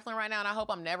so trifling right now, and I hope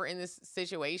I'm never in this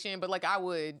situation. But like, I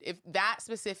would, if that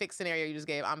specific scenario you just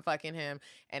gave, I'm fucking him,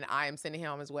 and I am sending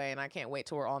him on his way, and I can't wait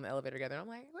till we're all in the elevator together. I'm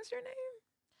like, what's your name?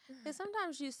 And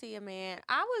sometimes you see a man.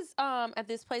 I was at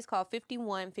this place called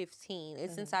 5115.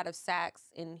 It's inside of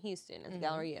Saks in Houston at the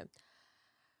Galleria.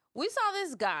 We saw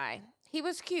this guy. He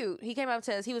was cute. He came up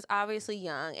to us. He was obviously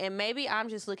young. And maybe I'm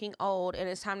just looking old and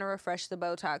it's time to refresh the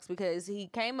Botox, because he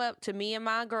came up to me and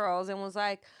my girls and was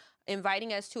like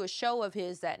inviting us to a show of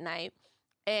his that night.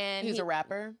 And he's a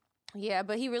rapper? Yeah,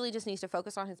 but he really just needs to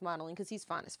focus on his modeling because he's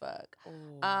fine as fuck.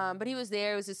 But he was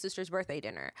there. It was his sister's birthday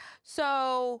dinner.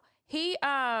 So he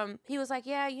was like,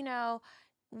 yeah, you know,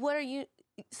 what are you...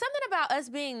 Something about us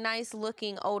being nice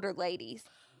looking older ladies.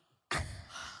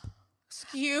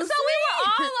 Excuse me? So we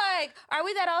were all like, are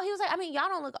we that old? He was like, I mean, y'all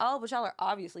don't look old, but y'all are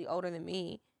obviously older than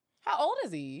me. How old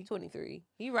is he? 23.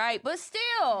 You right. But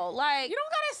still, like, You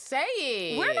don't gotta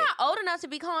say it. we're not old enough to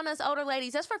be calling us older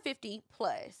ladies. That's for 50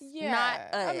 plus. Yeah. Not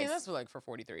us. I mean, that's like for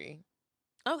 43.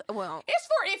 Okay, well. It's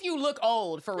for if you look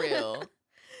old, for real.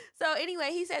 So anyway,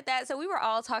 he said that. So we were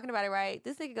all talking about it, right?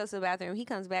 This nigga goes to the bathroom. He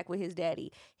comes back with his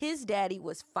daddy. His daddy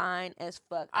was fine as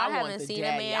fuck. I haven't seen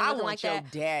a man looking like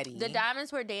that. Daddy. The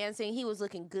diamonds were dancing. He was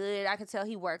looking good. I could tell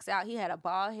he works out. He had a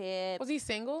bald head. Was he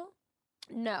single?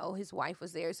 No, his wife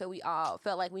was there. So we all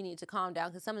felt like we needed to calm down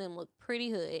because some of them looked pretty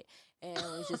hood. And it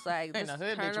was just like, And just the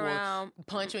hood turn bitch around. will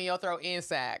punch you in your throat in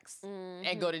sacks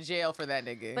and go to jail for that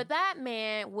nigga. But that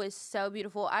man was so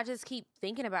beautiful. I just keep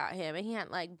thinking about him. And he had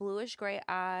like bluish gray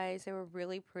eyes. They were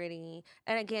really pretty.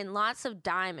 And again, lots of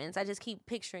diamonds. I just keep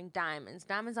picturing diamonds.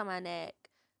 Diamonds on my neck.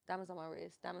 Diamonds on my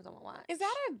wrist. Diamonds on my watch. Is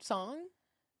that a song?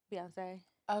 Beyonce.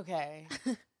 Okay.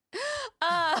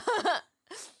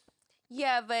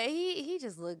 Yeah, but he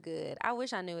just looked good. I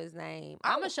wish I knew his name.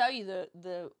 I'm gonna show you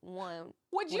the one.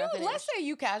 Would when you, I finish. let's say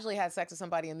you casually had sex with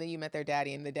somebody and then you met their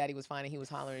daddy and the daddy was fine and he was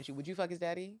hollering at you. Would you fuck his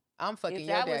daddy? I'm fucking If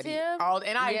your that was daddy. him,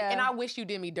 And yeah. I wish you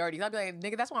did me dirty. I'd be like,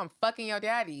 nigga, that's why I'm fucking your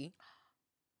daddy.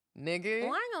 Nigga.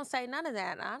 Well, I ain't gonna say none of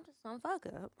that. I'm just gonna fuck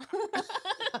up.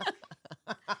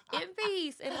 In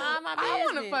peace and mind my business. I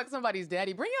want to fuck somebody's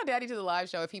daddy. Bring your daddy to the live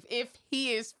show if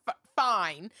he is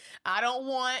fine. I don't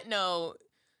want no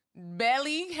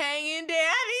belly hanging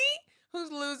daddy who's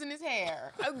losing his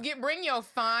hair. Bring your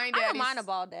fine daddy. I don't mind a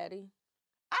bald daddy.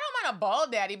 I don't mind a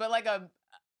bald daddy, but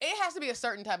it has to be a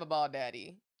certain type of bald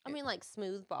daddy. I mean, like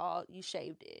smooth bald. You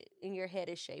shaved it, and your head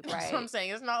is shaped right. That's what I'm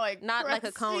saying. It's not like like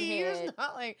a cone crusty. head. It's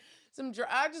not like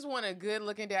I just want a good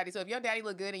looking daddy. So if your daddy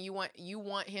look good and you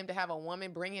want him to have a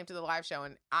woman, bring him to the live show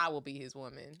and I will be his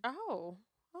woman. Oh,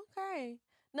 okay.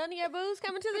 None of your booze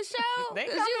coming to the show? They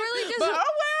 'Cause coming, you really just. but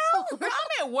oh well,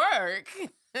 I'm at work.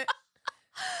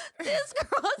 This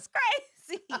girl is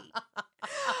crazy.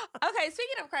 Okay,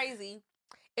 speaking of crazy,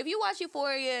 if you watch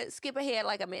Euphoria, skip ahead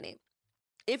like a minute.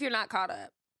 If you're not caught up.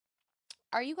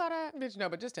 Are you caught up? Bitch, no,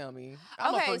 but just tell me.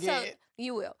 I'm Okay, gonna forget. so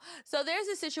you will. So there's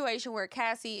a situation where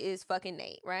Cassie is fucking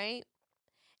Nate, right?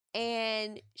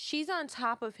 And she's on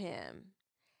top of him.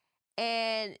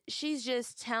 And she's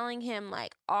just telling him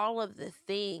like all of the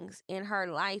things in her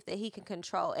life that he can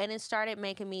control. And it started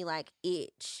making me like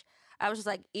itch. I was just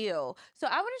like, ew. So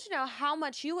I wanted to know how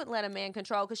much you would let a man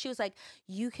control. Because she was like,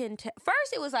 you can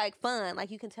first it was like fun.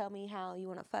 Like, you can tell me how you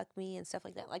want to fuck me and stuff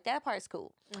like that. Like, that part's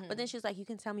cool. Mm-hmm. But then she was like, you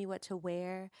can tell me what to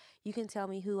wear. You can tell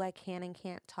me who I can and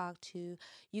can't talk to.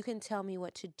 You can tell me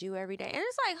what to do every day. And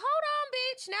it's like, hold on,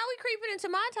 bitch. Now we creeping into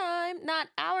my time, not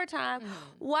our time. Mm-hmm.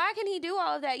 Why can he do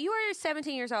all of that? You are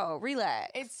 17 years old. Relax.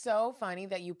 It's so funny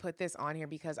that you put this on here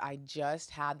because I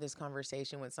just had this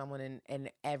conversation with someone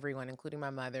and everyone, including my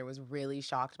mother, was really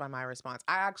shocked by my response.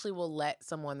 I actually will let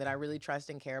someone that I really trust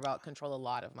and care about control a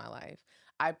lot of my life.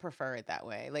 I prefer it that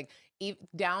way. Like,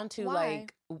 down to Why?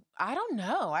 like, I don't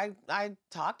know. I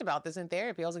talked about this in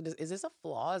therapy. I was like, is this a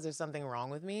flaw? Is there something wrong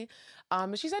with me?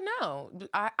 But she said, no,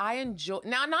 I enjoy,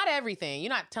 now, not everything. You're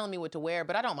not telling me what to wear,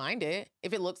 but I don't mind it.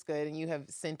 If it looks good and you have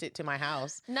sent it to my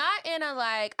house. Not in a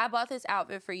like, I bought this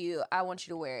outfit for you. I want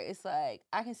you to wear it. It's like,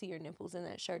 I can see your nipples in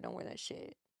that shirt. Don't wear that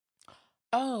shit.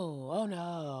 Oh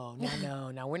no,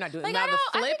 we're not doing. Like, now I the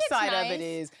think flip it's side of nice. it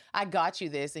is, I got you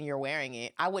this and you're wearing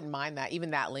it. I wouldn't mind that,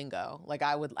 even that lingo. Like,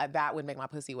 that would make my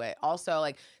pussy wet. Also,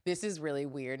 like, this is really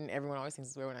weird, and everyone always thinks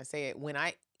it's weird when I say it. When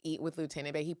I eat with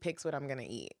Lieutenant Bae, he picks what I'm gonna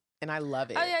eat, and I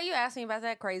love it. Oh yeah, you asked me about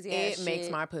that crazy ass It makes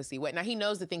shit. my pussy wet. Now he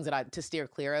knows the things that to steer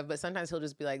clear of, but sometimes he'll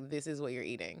just be like, "This is what you're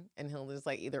eating," and he'll just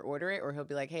like either order it or he'll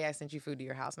be like, "Hey, I sent you food to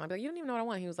your house," and I'll be like, "You don't even know what I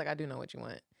want." He was like, "I do know what you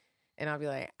want." And I'll be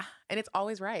like, and it's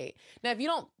always right. Now, if you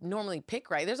don't normally pick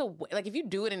right, there's a way, like, if you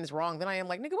do it and it's wrong, then I am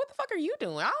like, nigga, what the fuck are you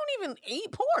doing? I don't even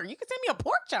eat pork. You can send me a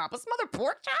pork chop, a smothered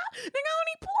pork chop. Nigga, I don't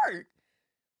eat pork.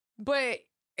 But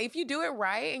if you do it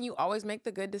right and you always make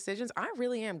the good decisions, I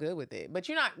really am good with it. But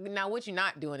what you're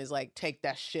not doing is like, take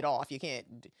that shit off. You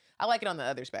can't. I like it on the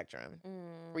other spectrum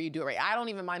where you do it right. I don't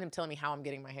even mind him telling me how I'm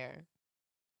getting my hair.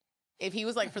 If he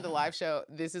was like, for the live show,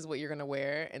 this is what you're going to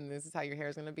wear, and this is how your hair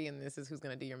is going to be, and this is who's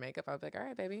going to do your makeup, I would be like, all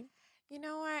right, baby. You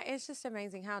know what? It's just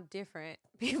amazing how different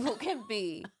people can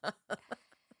be.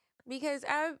 Because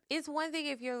it's one thing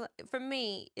if you're, for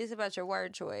me, it's about your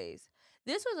word choice.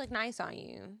 This would look nice on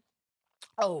you.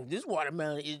 Oh, this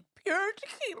watermelon is pure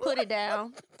tequila. Put it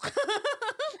down.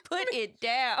 Put it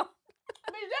down.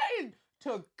 I mean, that is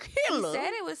tequila. He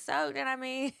said it was soaked, and I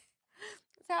mean,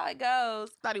 that's how it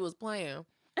goes. Thought he was playing.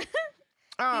 He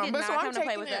did not come to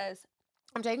play with us.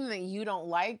 I'm taking that you don't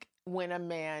like when a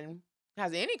man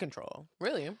has any control,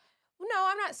 really. No,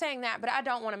 I'm not saying that, but I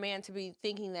don't want a man to be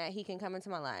thinking that he can come into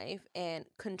my life and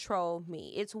control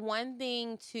me. It's one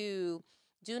thing to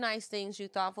do nice things, do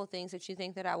thoughtful things that you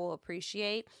think that I will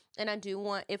appreciate. And I do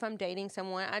want, if I'm dating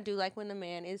someone, I do like when the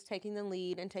man is taking the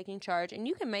lead and taking charge. And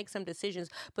you can make some decisions,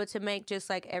 but to make just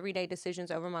like everyday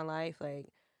decisions over my life, like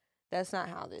that's not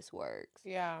how this works.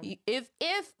 Yeah.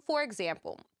 If for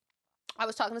example, I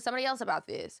was talking to somebody else about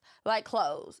this, like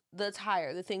clothes, the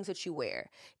attire, the things that you wear.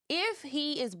 If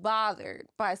he is bothered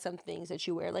by some things that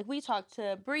you wear, like we talked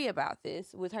to Brie about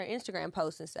this with her Instagram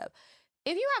posts and stuff.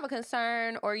 If you have a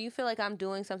concern or you feel like I'm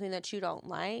doing something that you don't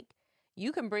like,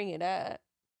 you can bring it up.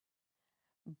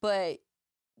 But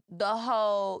the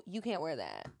whole, you can't wear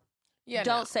that. Yeah,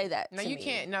 don't say that. No, to you me.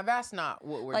 can't. Now that's not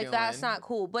what we're like doing. that's not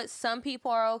cool. But some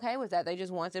people are okay with that. They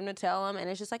just want them to tell them, and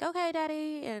it's just like, okay,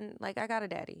 daddy, and like I got a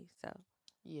daddy, so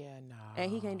yeah, no.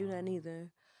 and he can't do nothing either.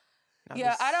 Now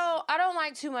Yeah, this- I don't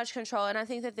like too much control, and I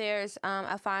think that there's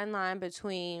a fine line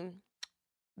between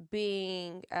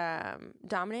being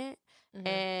dominant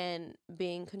and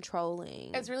being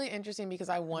controlling. It's really interesting because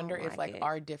I wonder if like it.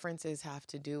 our differences have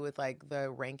to do with like the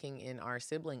ranking in our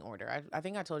sibling order. I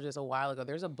think I told you this a while ago.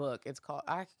 There's a book. It's called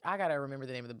I gotta remember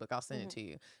the name of the book. I'll send it to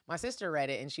you. My sister read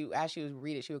it, and as she would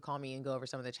read it, she would call me and go over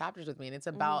some of the chapters with me. And it's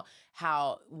about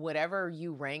how whatever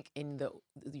you rank in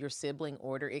your sibling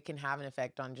order, it can have an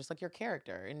effect on just like your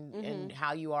character and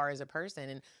how you are as a person.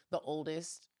 And the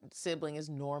oldest sibling is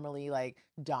normally like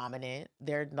dominant.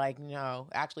 They're like, no,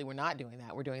 actually we're not doing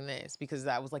that. We're doing this because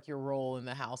that was like your role in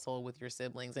the household with your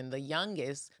siblings. And the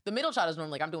youngest, the middle child is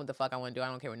normally like, I'm doing what the fuck I want to do. I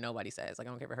don't care what nobody says. Like,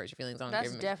 I don't care if it hurts your feelings. I don't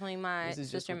That's care. definitely my This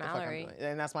is just sister what the fuck I'm Mallory.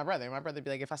 doing. And that's my brother. My brother be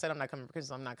like, if I said I'm not coming for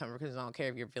Christmas, I'm not coming for Christmas. I don't care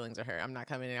if your feelings are hurt. I'm not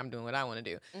coming in. I'm doing what I want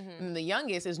to do. And the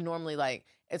youngest is normally like,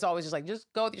 it's always just like,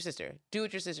 just go with your sister. Do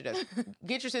what your sister does.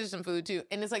 Get your sister some food too.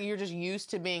 And it's like, you're just used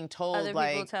to being told Other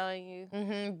like, people telling you.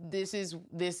 this is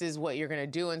what you're going to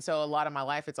do. And so a lot of my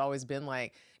life, it's always been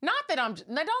like, not that don't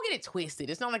get it twisted.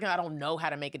 It's not like I don't know how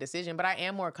to make a decision, but I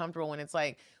am more comfortable when it's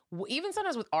like, even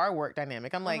sometimes with our work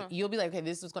dynamic, I'm like, you'll be like, okay,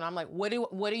 this is going on. I'm like, what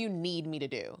do you need me to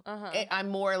do? I'm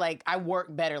more like, I work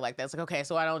better like that. It's like, okay,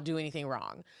 so I don't do anything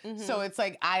wrong. So it's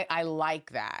like, I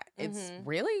like that. It's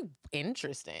really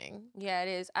interesting. Yeah, it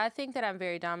is. I think that I'm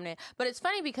very dominant. But it's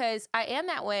funny because I am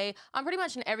that way on pretty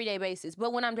much an everyday basis.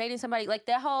 But when I'm dating somebody, like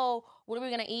that whole, what are we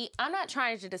going to eat? I'm not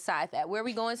trying to decide that. Where are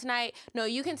we going tonight? No,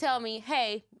 you can tell me,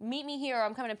 hey, meet me here. Or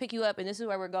I'm coming to pick you up and this is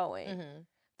where we're going.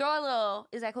 Throw a little,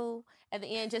 is that cool? At the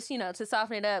end, just, to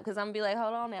soften it up because I'm going to be like,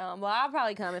 hold on now. Well, I'll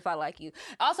probably come if I like you.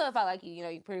 Also, if I like you,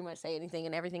 you pretty much say anything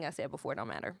and everything I said before don't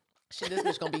matter. Shit, this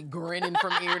bitch going to be grinning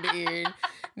from ear to ear.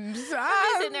 I'm just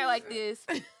sitting there like this.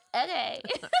 Okay.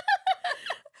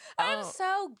 I'm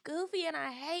so goofy and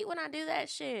I hate when I do that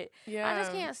shit. Yeah. I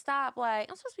just can't stop. Like,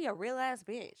 I'm supposed to be a real ass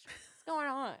bitch. What's going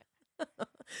on?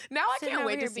 Now I Sitting can't over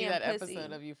wait to here see being that pussy.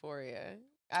 episode of Euphoria.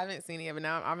 I haven't seen it yet, but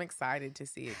now I'm excited to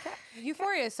see it.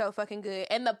 Euphoria is so fucking good.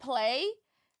 And the play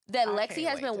that I Lexi can't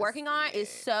has wait been to working see on is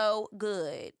it. so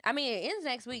good. I mean, it ends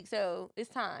next week, so it's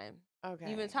time. Okay.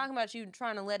 You've been talking about you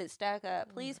trying to let it stack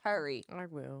up. Please hurry. I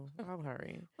will. I'll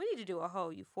hurry. We need to do a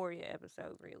whole Euphoria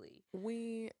episode, really.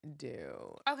 We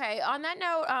do. Okay, on that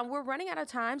note, we're running out of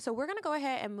time, so we're going to go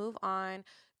ahead and move on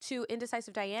to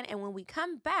Indecisive Diane. And when we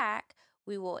come back,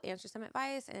 we will answer some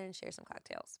advice and share some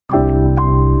cocktails.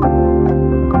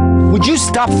 Would you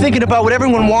stop thinking about what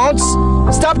everyone wants?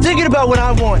 Stop thinking about what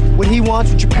I want, what he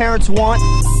wants, what your parents want.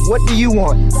 What do you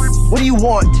want? What do you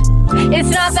want? It's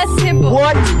not that simple.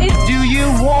 What do you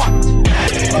want?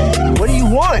 What do you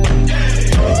want?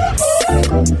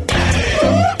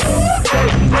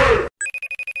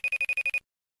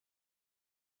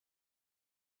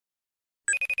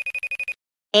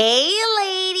 Hey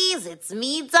ladies, it's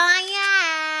me,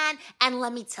 Diane. And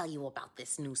let me tell you about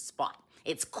this new spot.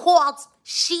 It's called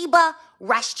Sheba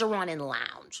Restaurant and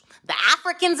Lounge. The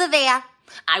Africans are there.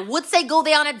 I would say go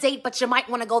there on a date, but you might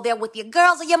want to go there with your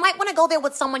girls, or you might want to go there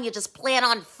with someone you just plan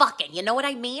on fucking. You know what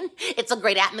I mean? It's a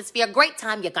great atmosphere, great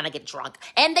time. You're going to get drunk.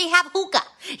 And they have hookah.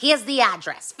 Here's the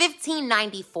address.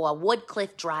 1594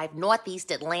 Woodcliff Drive,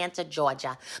 Northeast Atlanta,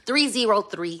 Georgia,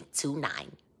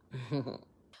 30329.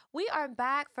 We are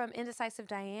back from Indecisive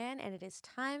Diane, and it is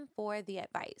time for the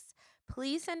advice.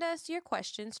 Please send us your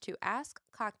questions to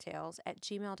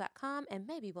askcocktails@gmail.com, and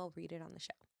maybe we'll read it on the show.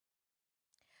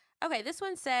 Okay, this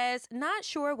one says, not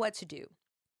sure what to do.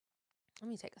 Let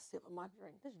me take a sip of my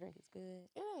drink. This drink is good.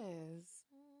 It is.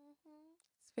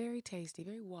 It's very tasty,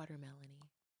 very watermelony.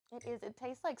 It is. It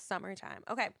tastes like summertime.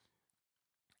 Okay.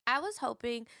 I was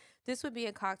hoping this would be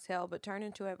a cocktail, but turned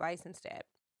into advice instead.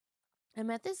 I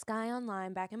met this guy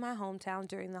online back in my hometown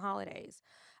during the holidays.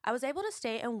 I was able to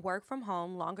stay and work from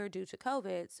home longer due to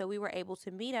COVID, so we were able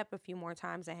to meet up a few more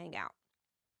times and hang out.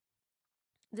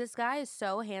 This guy is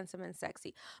so handsome and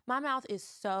sexy. My mouth is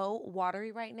so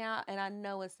watery right now, and I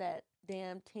know it's that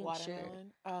damn tincture.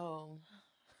 Watermelon? Oh.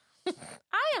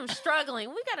 I am struggling.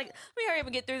 Let me hurry up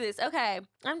and get through this. Okay.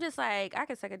 I'm just like, I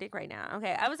could suck a dick right now.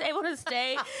 Okay. I was able to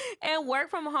stay and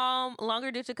work from home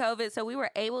longer due to COVID, so we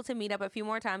were able to meet up a few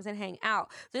more times and hang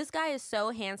out. This guy is so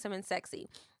handsome and sexy.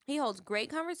 He holds great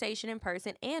conversation in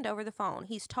person and over the phone.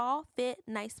 He's tall, fit,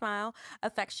 nice smile,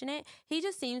 affectionate. He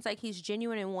just seems like he's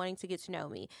genuine in wanting to get to know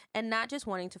me and not just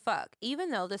wanting to fuck,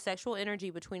 even though the sexual energy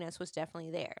between us was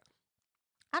definitely there.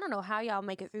 I don't know how y'all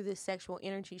make it through this sexual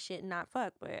energy shit and not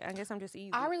fuck, but I guess I'm just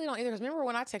easy. I really don't either. Because remember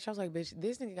when I text you, I was like, bitch,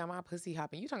 this nigga got my pussy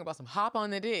hopping. You talking about some hop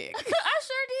on the dick. I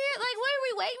sure did. Like, what are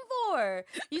we waiting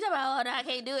for? You talking about, oh, no, I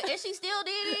can't do it. And she still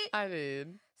did it? I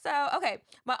did. So, okay,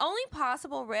 my only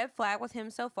possible red flag with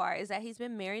him so far is that he's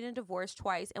been married and divorced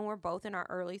twice, and we're both in our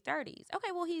early 30s.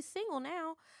 Okay, well, he's single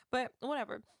now, but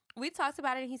whatever. We talked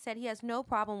about it, and he said he has no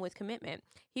problem with commitment.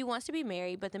 He wants to be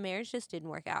married, but the marriage just didn't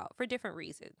work out for different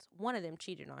reasons. One of them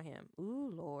cheated on him.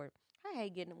 Ooh, Lord. I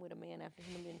hate getting with a man after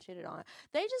him being cheated on.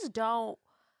 They just don't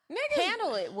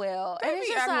handle it well. They And it's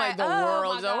be just acting like the oh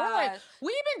world's my over. We're like, gosh.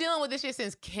 we've been dealing with this shit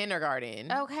since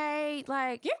kindergarten. Okay,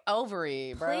 like, Get over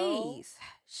it, bro. please.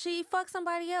 She fucked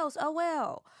somebody else. Oh,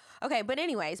 well. Okay, but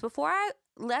anyways, before I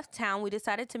left town, we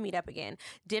decided to meet up again,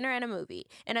 dinner and a movie.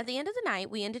 And at the end of the night,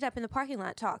 we ended up in the parking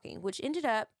lot talking, which ended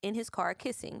up in his car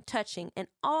kissing, touching, and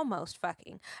almost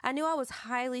fucking. I knew I was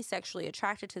highly sexually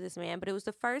attracted to this man, but it was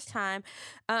the first time,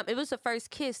 it was the first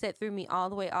kiss that threw me all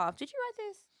the way off. Did you write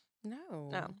this? No.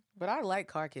 No. But I like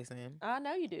car kissing. I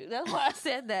know you do. That's why I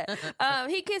said that.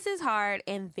 He kisses hard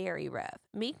and very rough.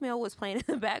 Meek Mill was playing in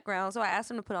the background, so I asked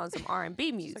him to put on some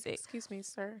R&B music. Like, excuse me,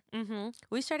 sir.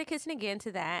 We started kissing again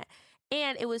to that,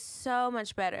 and it was so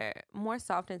much better, more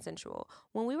soft and sensual.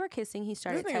 When we were kissing, he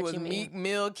started This nigga was touching me. Meek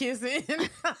Mill kissing. He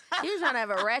was trying to have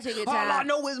a ratchet good All I time.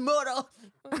 know is murder.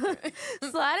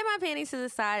 Sliding my panties to the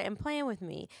side and playing with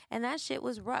me, and that shit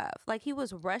was rough. Like, he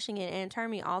was rushing it and it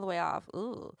turned me all the way off.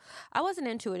 Ooh. I wasn't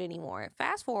into it anymore.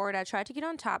 Fast forward, I tried to get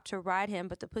on top to ride him,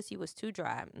 but the pussy was too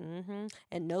dry.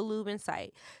 And no lube in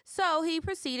sight. So he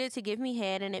proceeded to give me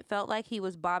head, and it felt like he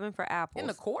was bobbing for apples. In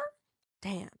the core?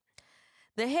 Damn.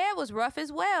 The head was rough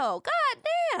as well. God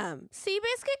damn.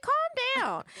 Seabiscuit, calm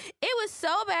down. It was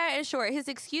so bad and short. His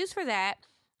excuse for that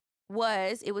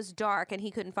was it was dark and he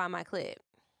couldn't find my clip.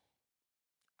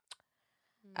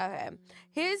 Okay.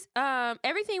 His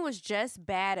everything was just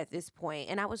bad at this point,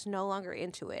 and I was no longer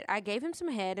into it. I gave him some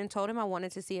head and told him I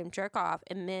wanted to see him jerk off,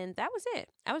 and then that was it.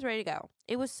 I was ready to go.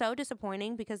 It was so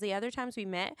disappointing because the other times we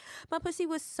met, my pussy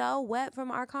was so wet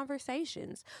from our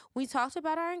conversations. We talked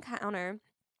about our encounter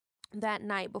that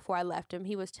night before I left him.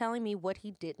 He was telling me what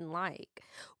he didn't like,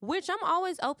 which I'm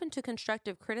always open to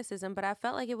constructive criticism, but I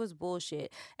felt like it was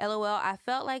bullshit. LOL, I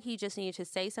felt like he just needed to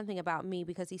say something about me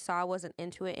because he saw I wasn't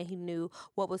into it and he knew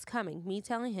what was coming. Me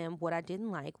telling him what I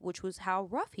didn't like, which was how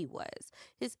rough he was.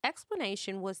 His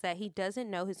explanation was that he doesn't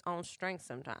know his own strength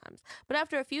sometimes, but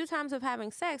after a few times of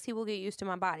having sex, he will get used to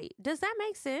my body. Does that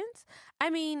make sense? I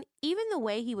mean, even the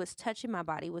way he was touching my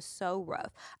body was so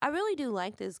rough. I really do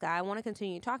like this guy. I want to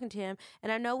continue talking to him,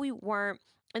 and I know we weren't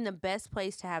in the best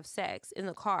place to have sex, in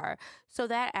the car, so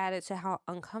that added to how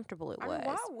uncomfortable it was. I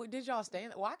mean, why did y'all stay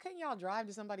in? Why couldn't y'all drive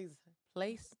to somebody's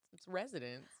place,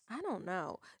 residence? I don't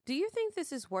know. Do you think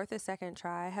this is worth a second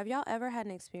try? Have y'all ever had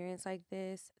an experience like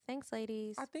this? Thanks,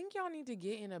 ladies. I think y'all need to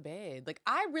get in a bed. Like,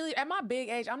 I really, at my big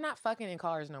age, I'm not fucking in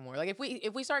cars no more. Like,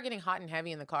 if we start getting hot and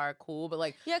heavy in the car, cool. But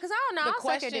like, yeah, because I don't know. the I'll suck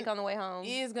your question dick on the way home.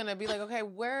 is gonna be like, okay,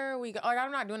 where are we go? Like,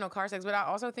 I'm not doing no car sex, but I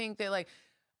also think that like,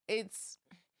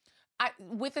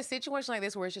 with a situation like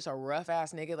this where it's just a rough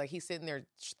ass nigga, like he's sitting there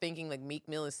thinking like Meek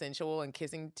Mill is sensual and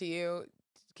kissing you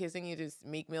just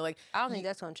Meek Mill. Like, I don't think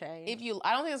that's gonna change.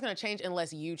 I don't think it's gonna change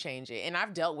unless you change it. And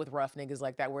I've dealt with rough niggas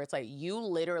like that where it's like you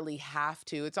literally have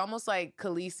to. It's almost like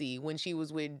Khaleesi when she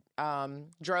was with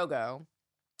Drogo.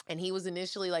 And he was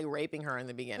initially like raping her in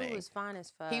the beginning. He was fine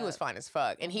as fuck. He was fine as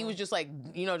fuck. And he was just like,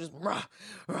 just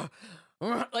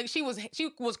like she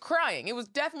was crying. It was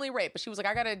definitely rape, but she was like,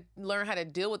 I gotta learn how to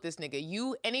deal with this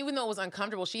nigga. And even though it was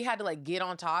uncomfortable, she had to like get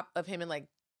on top of him and like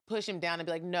push him down and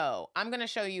be like, no, I'm gonna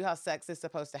show you how sex is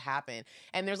supposed to happen.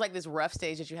 And there's like this rough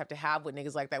stage that you have to have with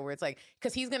niggas like that where it's like,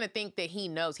 because he's gonna think that he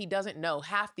knows. He doesn't know.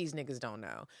 Half these niggas don't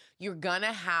know. You're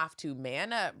gonna have to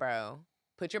man up, bro.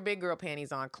 Put your big girl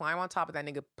panties on, climb on top of that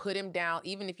nigga, put him down,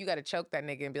 even if you got to choke that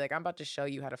nigga and be like, I'm about to show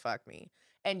you how to fuck me.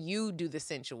 and you do the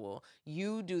sensual.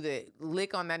 You do the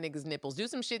lick on that nigga's nipples. Do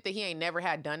some shit that he ain't never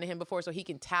had done to him before so he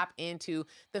can tap into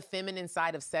the feminine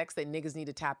side of sex that niggas need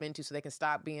to tap into so they can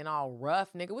stop being all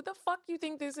rough, nigga. What the fuck do you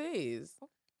think this is?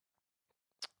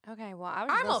 Okay, well, I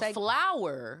was I'm gonna a say,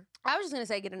 flower. I was just gonna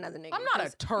say get another nigga. I'm not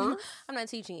a turf. I'm not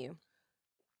teaching you.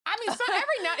 I mean, so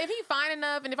every now, if he fine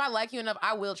enough and if I like you enough,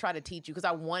 I will try to teach you because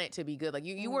I want it to be good. Like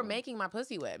you were making my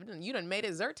pussy wet. You done made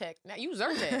it Zyrtec. Now you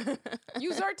Zyrtec.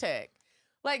 You Zyrtec.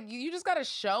 Like you just gotta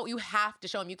show. You have to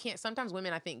show them. You can't. Sometimes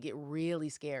women, I think, get really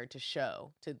scared to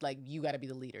show. To like, you got to be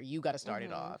the leader. You got to start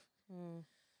it off.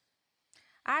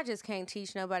 I just can't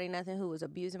teach nobody nothing who was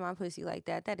abusing my pussy like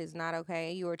that. That is not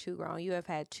okay. You are too grown. You have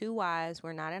had 2 wives.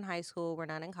 We're not in high school. We're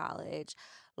not in college.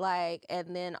 Like,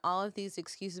 and then all of these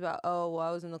excuses about, oh, well,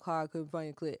 I was in the car. I couldn't find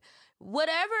your clit.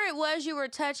 Whatever it was you were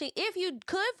touching, if you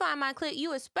could find my clit,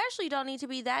 you especially don't need to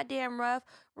be that damn rough.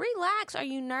 Relax. Are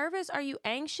you nervous? Are you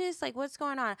anxious? Like, what's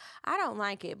going on? I don't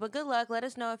like it. But good luck. Let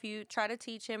us know if you try to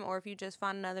teach him or if you just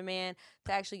find another man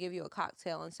to actually give you a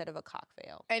cocktail instead of a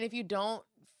cockfail. And if you don't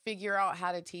figure out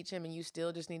how to teach him and you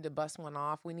still just need to bust one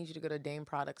off, we need you to go to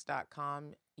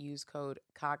dameproducts.com, use code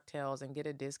CockTAILS, and get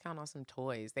a discount on some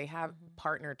toys. They have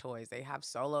partner toys. They have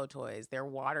solo toys. They're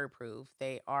waterproof.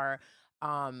 They are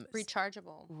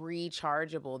rechargeable.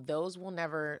 Those will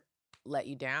never let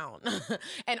you down.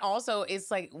 And also,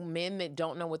 it's like men that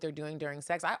don't know what they're doing during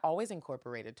sex. I always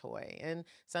incorporate a toy. And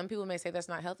some people may say that's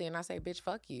not healthy. And I say, bitch,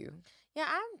 fuck you. Yeah,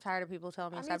 I'm tired of people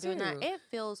telling me to stop doing that. It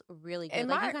feels really good. And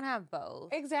like, you can have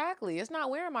both. Exactly. It's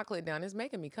not wearing my clit down. It's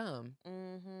making me come.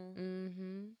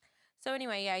 So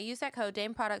anyway, yeah, use that code,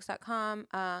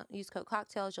 dameproducts.com. Use code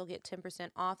CockTAILS. You'll get 10%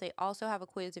 off. They also have a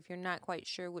quiz if you're not quite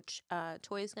sure which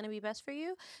toy is going to be best for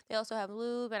you. They also have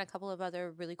lube and a couple of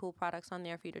other really cool products on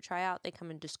there for you to try out. They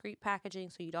come in discreet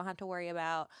packaging, so you don't have to worry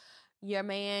about your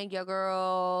man, your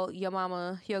girl, your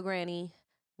mama, your granny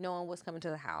knowing what's coming to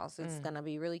the house. It's going to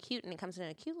be really cute, and it comes in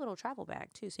a cute little travel bag,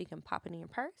 too, so you can pop it in your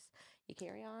purse, your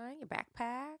carry-on, your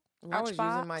backpack, lunchbox. I was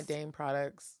using my Dame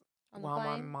products while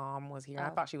my plane? mom was here.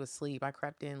 I thought she was asleep. I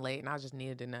crept in late, and I just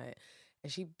needed a nut.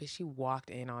 And she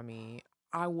walked in on me.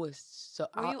 I was so...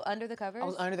 Were you under the covers? I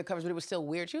was under the covers, but it was still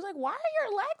weird. She was like, why are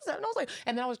your legs up? And I was like...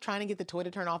 And then I was trying to get the toy to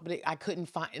turn off, but I couldn't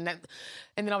find... And then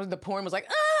the porn was like,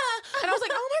 ah! And I was like,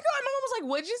 oh my God. My mom was like,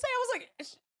 what'd you say? I was like...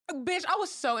 Bitch, I was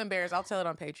so embarrassed. I'll tell it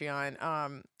on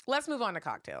Patreon. Let's move on to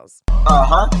cocktails. But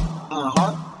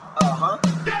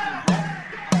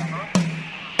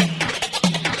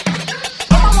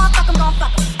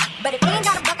if he ain't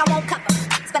got a buck, I won't cup him.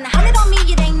 Spend 100 on me,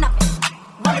 it ain't nothing.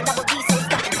 Run a double D, so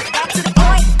stuffing. Back to the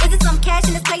point. Is it some cash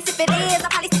in this place? If it is, I'll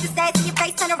probably see the stats in your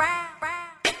face, turn around.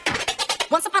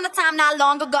 Once upon a time, not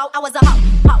long ago, I was a hoe.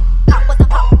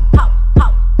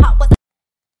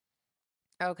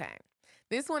 Okay.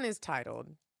 This one is titled,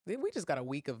 we just got a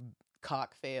week of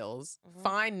cock fails.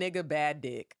 Fine nigga, bad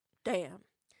dick. Damn.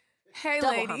 Hey,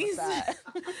 Double ladies. homicide.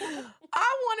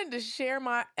 I wanted to share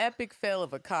my epic fail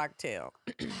of a cocktail.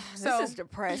 This is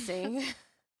depressing.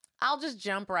 I'll just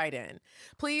jump right in.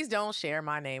 Please don't share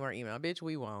my name or email. Bitch,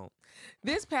 we won't.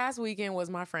 This past weekend was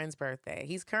my friend's birthday.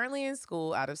 He's currently in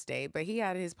school out of state, but he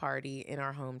had his party in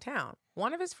our hometown.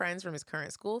 One of his friends from his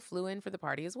current school flew in for the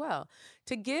party as well.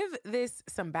 To give this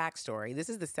some backstory, this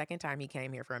is the second time he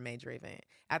came here for a major event.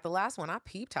 At the last one, I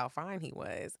peeped how fine he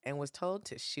was and was told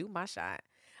to shoot my shot.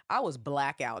 I was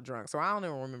blackout drunk, so I don't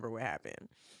even remember what happened.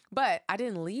 But I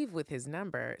didn't leave with his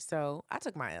number, so I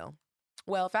took my L.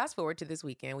 Well, fast forward to this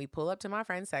weekend, we pull up to my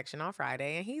friend's section on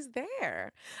Friday, and he's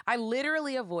there. I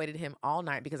literally avoided him all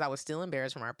night because I was still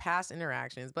embarrassed from our past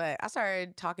interactions, but I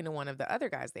started talking to one of the other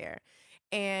guys there,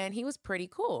 and he was pretty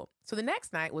cool. So the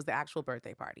next night was the actual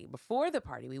birthday party. Before the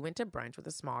party, we went to brunch with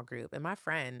a small group, and my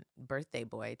friend, birthday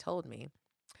boy, told me,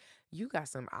 "You got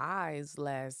some eyes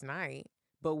last night,"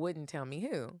 but wouldn't tell me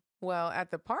who. Well, at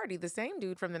the party, the same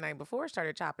dude from the night before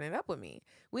started chopping it up with me.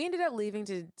 We ended up leaving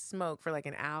to smoke for like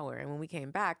an hour, and when we came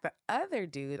back, the other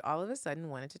dude all of a sudden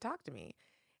wanted to talk to me.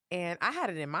 And I had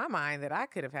it in my mind that I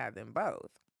could have had them both.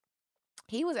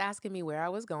 He was asking me where I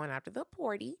was going after the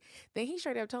party. Then he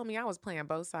straight up told me I was playing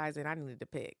both sides and I needed to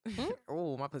pick.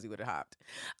 Oh, my pussy would have hopped.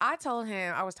 I told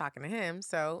him I was talking to him,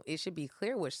 so it should be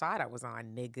clear which side I was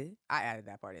on, nigga. I added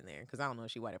that part in there because I don't know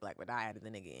if she white or black, but I added the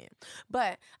nigga in.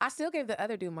 But I still gave the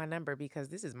other dude my number because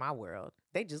this is my world.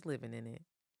 They just living in it.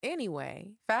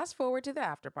 Anyway, fast forward to the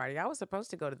after party. I was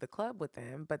supposed to go to the club with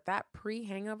them, but that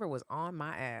pre-hangover was on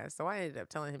my ass, so I ended up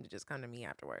telling him to just come to me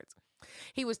afterwards.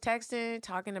 He was texting,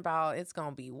 talking about it's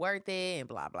gonna be worth it and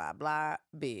blah, blah, blah.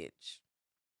 Bitch,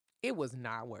 it was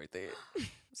not worth it.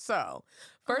 So,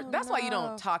 first, that's why you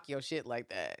don't talk your shit like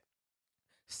that.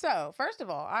 So, first of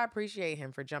all, I appreciate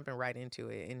him for jumping right into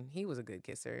it. And he was a good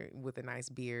kisser with a nice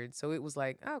beard. So it was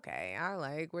like, okay, I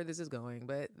like where this is going.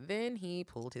 But then he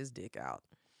pulled his dick out.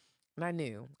 And I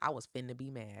knew I was finna be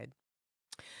mad.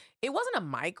 It wasn't a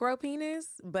micro penis,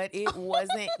 but it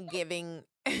wasn't giving,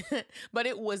 but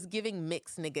it was giving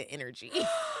mixed nigga energy.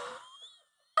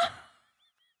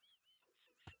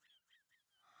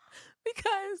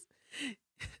 Because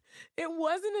it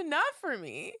wasn't enough for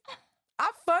me.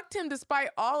 I fucked him despite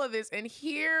all of this, and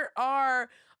here are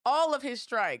all of his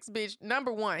strikes, bitch.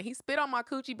 Number one, he spit on my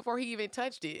coochie before he even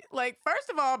touched it. Like, first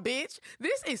of all, bitch,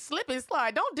 this is slip and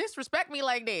slide. Don't disrespect me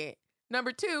like that.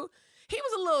 Number two, he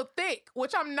was a little thick,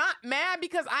 which I'm not mad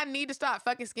because I need to stop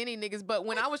fucking skinny niggas. But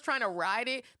when I was trying to ride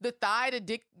it, the thigh to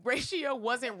dick ratio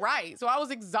wasn't right. So I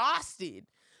was exhausted.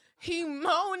 He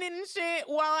moaning and shit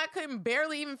while I couldn't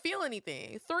barely even feel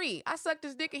anything. 3, I sucked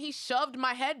his dick and he shoved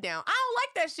my head down. I don't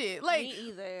like that shit. Like, me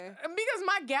either. Because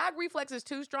my gag reflex is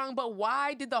too strong, but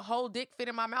why did the whole dick fit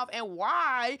in my mouth? And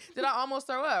why did I almost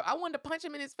throw up? I wanted to punch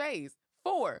him in his face.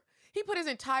 4, he put his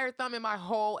entire thumb in my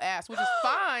whole ass, which is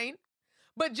fine,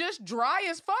 but just dry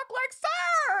as fuck. Like,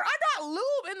 sir, I got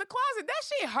lube in the closet. That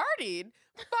shit hurted.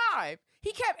 5,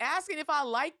 he kept asking if I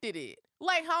liked it.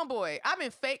 Like, homeboy, I've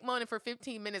been fake moaning for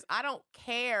 15 minutes. I don't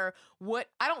care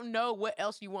I don't know what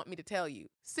else you want me to tell you.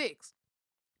 6,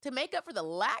 to make up for the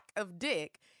lack of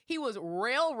dick, he was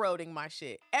railroading my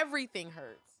shit. Everything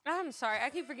hurts. I'm sorry.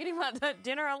 I keep forgetting about the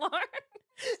dinner alarm.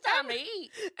 It's time to eat.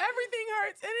 Everything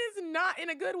hurts. It is not in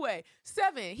a good way.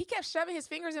 7, he kept shoving his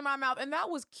fingers in my mouth, and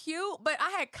that was cute, but I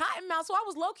had cotton mouth, so I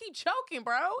was low-key choking,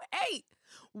 bro. 8,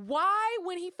 why,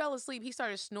 when he fell asleep, he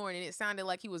started snoring and it sounded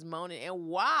like he was moaning? And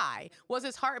why was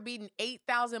his heart beating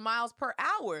 8,000 miles per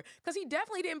hour? Because he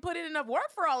definitely didn't put in enough work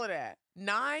for all of that.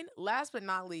 9, last but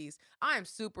not least, I am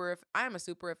a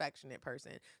super affectionate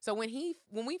person. So when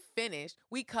we finished,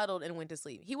 we cuddled and went to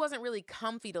sleep. He wasn't really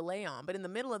comfy to lay on, but in the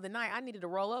middle of the night, I needed to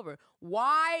roll over.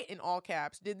 Why, in all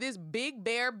caps, did this big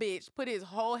bear bitch put his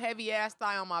whole heavy ass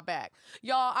thigh on my back?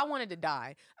 Y'all, I wanted to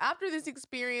die. After this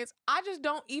experience, I just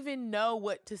don't even know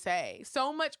what to say.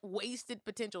 So much wasted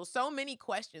potential, so many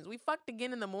questions. We fucked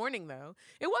again in the morning, though.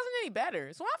 It wasn't any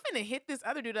better. So I'm finna hit this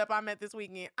other dude up I met this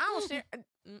weekend. I don't share...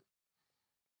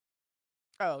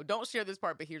 Oh, don't share this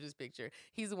part, but here's his picture.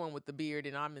 He's the one with the beard,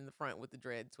 and I'm in the front with the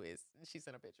dread twist. She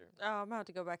sent a picture. Oh, I'm about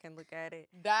to go back and look at it.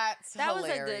 That hilarious.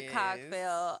 Was a good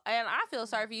cocktail. And I feel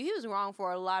sorry for you. He was wrong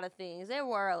for a lot of things. There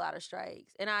were a lot of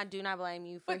strikes. And I do not blame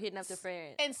you for hitting up the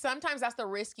friend. And sometimes that's the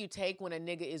risk you take when a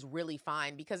nigga is really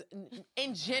fine. Because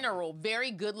in general,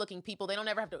 very good-looking people, they don't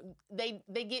ever have to... They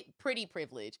get pretty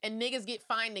privilege. And niggas get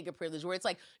fine nigga privilege, where it's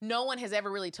like, no one has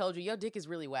ever really told you, your dick is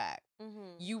really whack.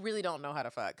 Mm-hmm. You really don't know how to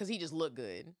fuck. Because he just looked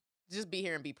good. Just be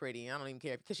here and be pretty. I don't even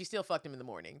care. Because she still fucked him in the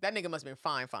morning. That nigga must have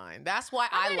been fine. That's why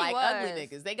I like ugly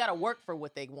niggas. They got to work for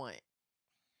what they want.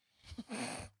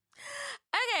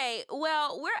 Okay,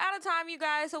 well, we're out of time, you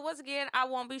guys. So once again, I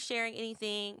won't be sharing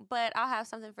anything, but I'll have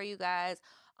something for you guys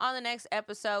on the next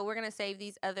episode. We're going to save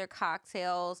these other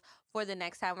cocktails for the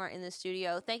next time we're in the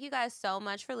studio. Thank you guys so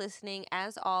much for listening,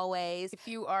 as always. If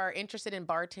you are interested in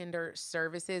bartender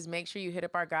services, make sure you hit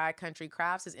up our guy, Country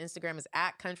Crafts. His Instagram is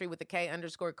 @country with a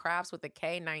K_crafts with a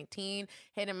K19.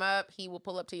 Hit him up. He will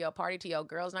pull up to your party, to your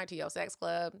girls' night, to your sex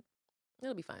club.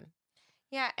 It'll be fun.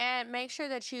 Yeah, and make sure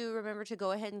that you remember to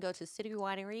go ahead and go to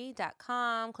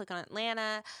citywinery.com, click on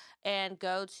Atlanta, and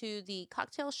go to the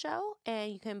cocktail show,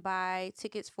 and you can buy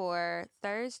tickets for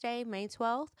Thursday, May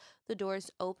 12th. The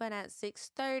doors open at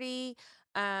 6:30.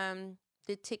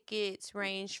 The tickets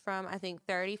range from, I think,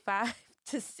 $35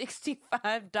 to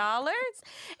 $65,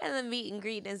 and the meet and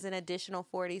greet is an additional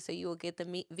 $40, so you will get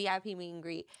the VIP meet and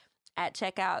greet at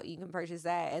checkout. You can purchase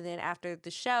that, and then after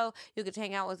the show, you get to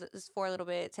hang out with us for a little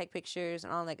bit, take pictures,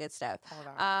 and all that good stuff.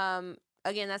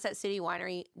 Again, that's at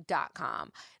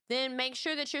citywinery.com. Then make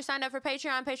sure that you're signed up for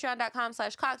Patreon,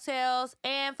 patreon.com/cocktails,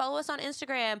 and follow us on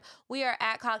Instagram. We are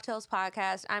at Cocktails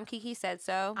Podcast. I'm Kiki Said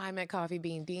So. I'm at Coffee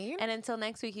Bean Dean. And until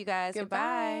next week, you guys,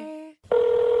 goodbye.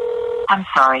 I'm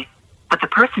sorry, but the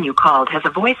person you called has a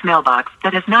voicemail box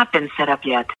that has not been set up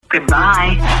yet.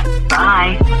 Goodbye.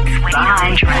 Bye.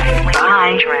 Bye.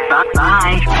 Bye.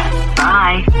 Bye.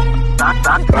 Bye.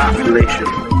 Population.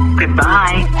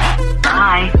 Goodbye.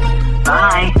 Bye.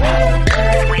 Bye. Bye.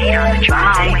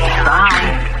 Bye.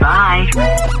 Bye.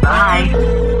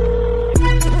 Bye.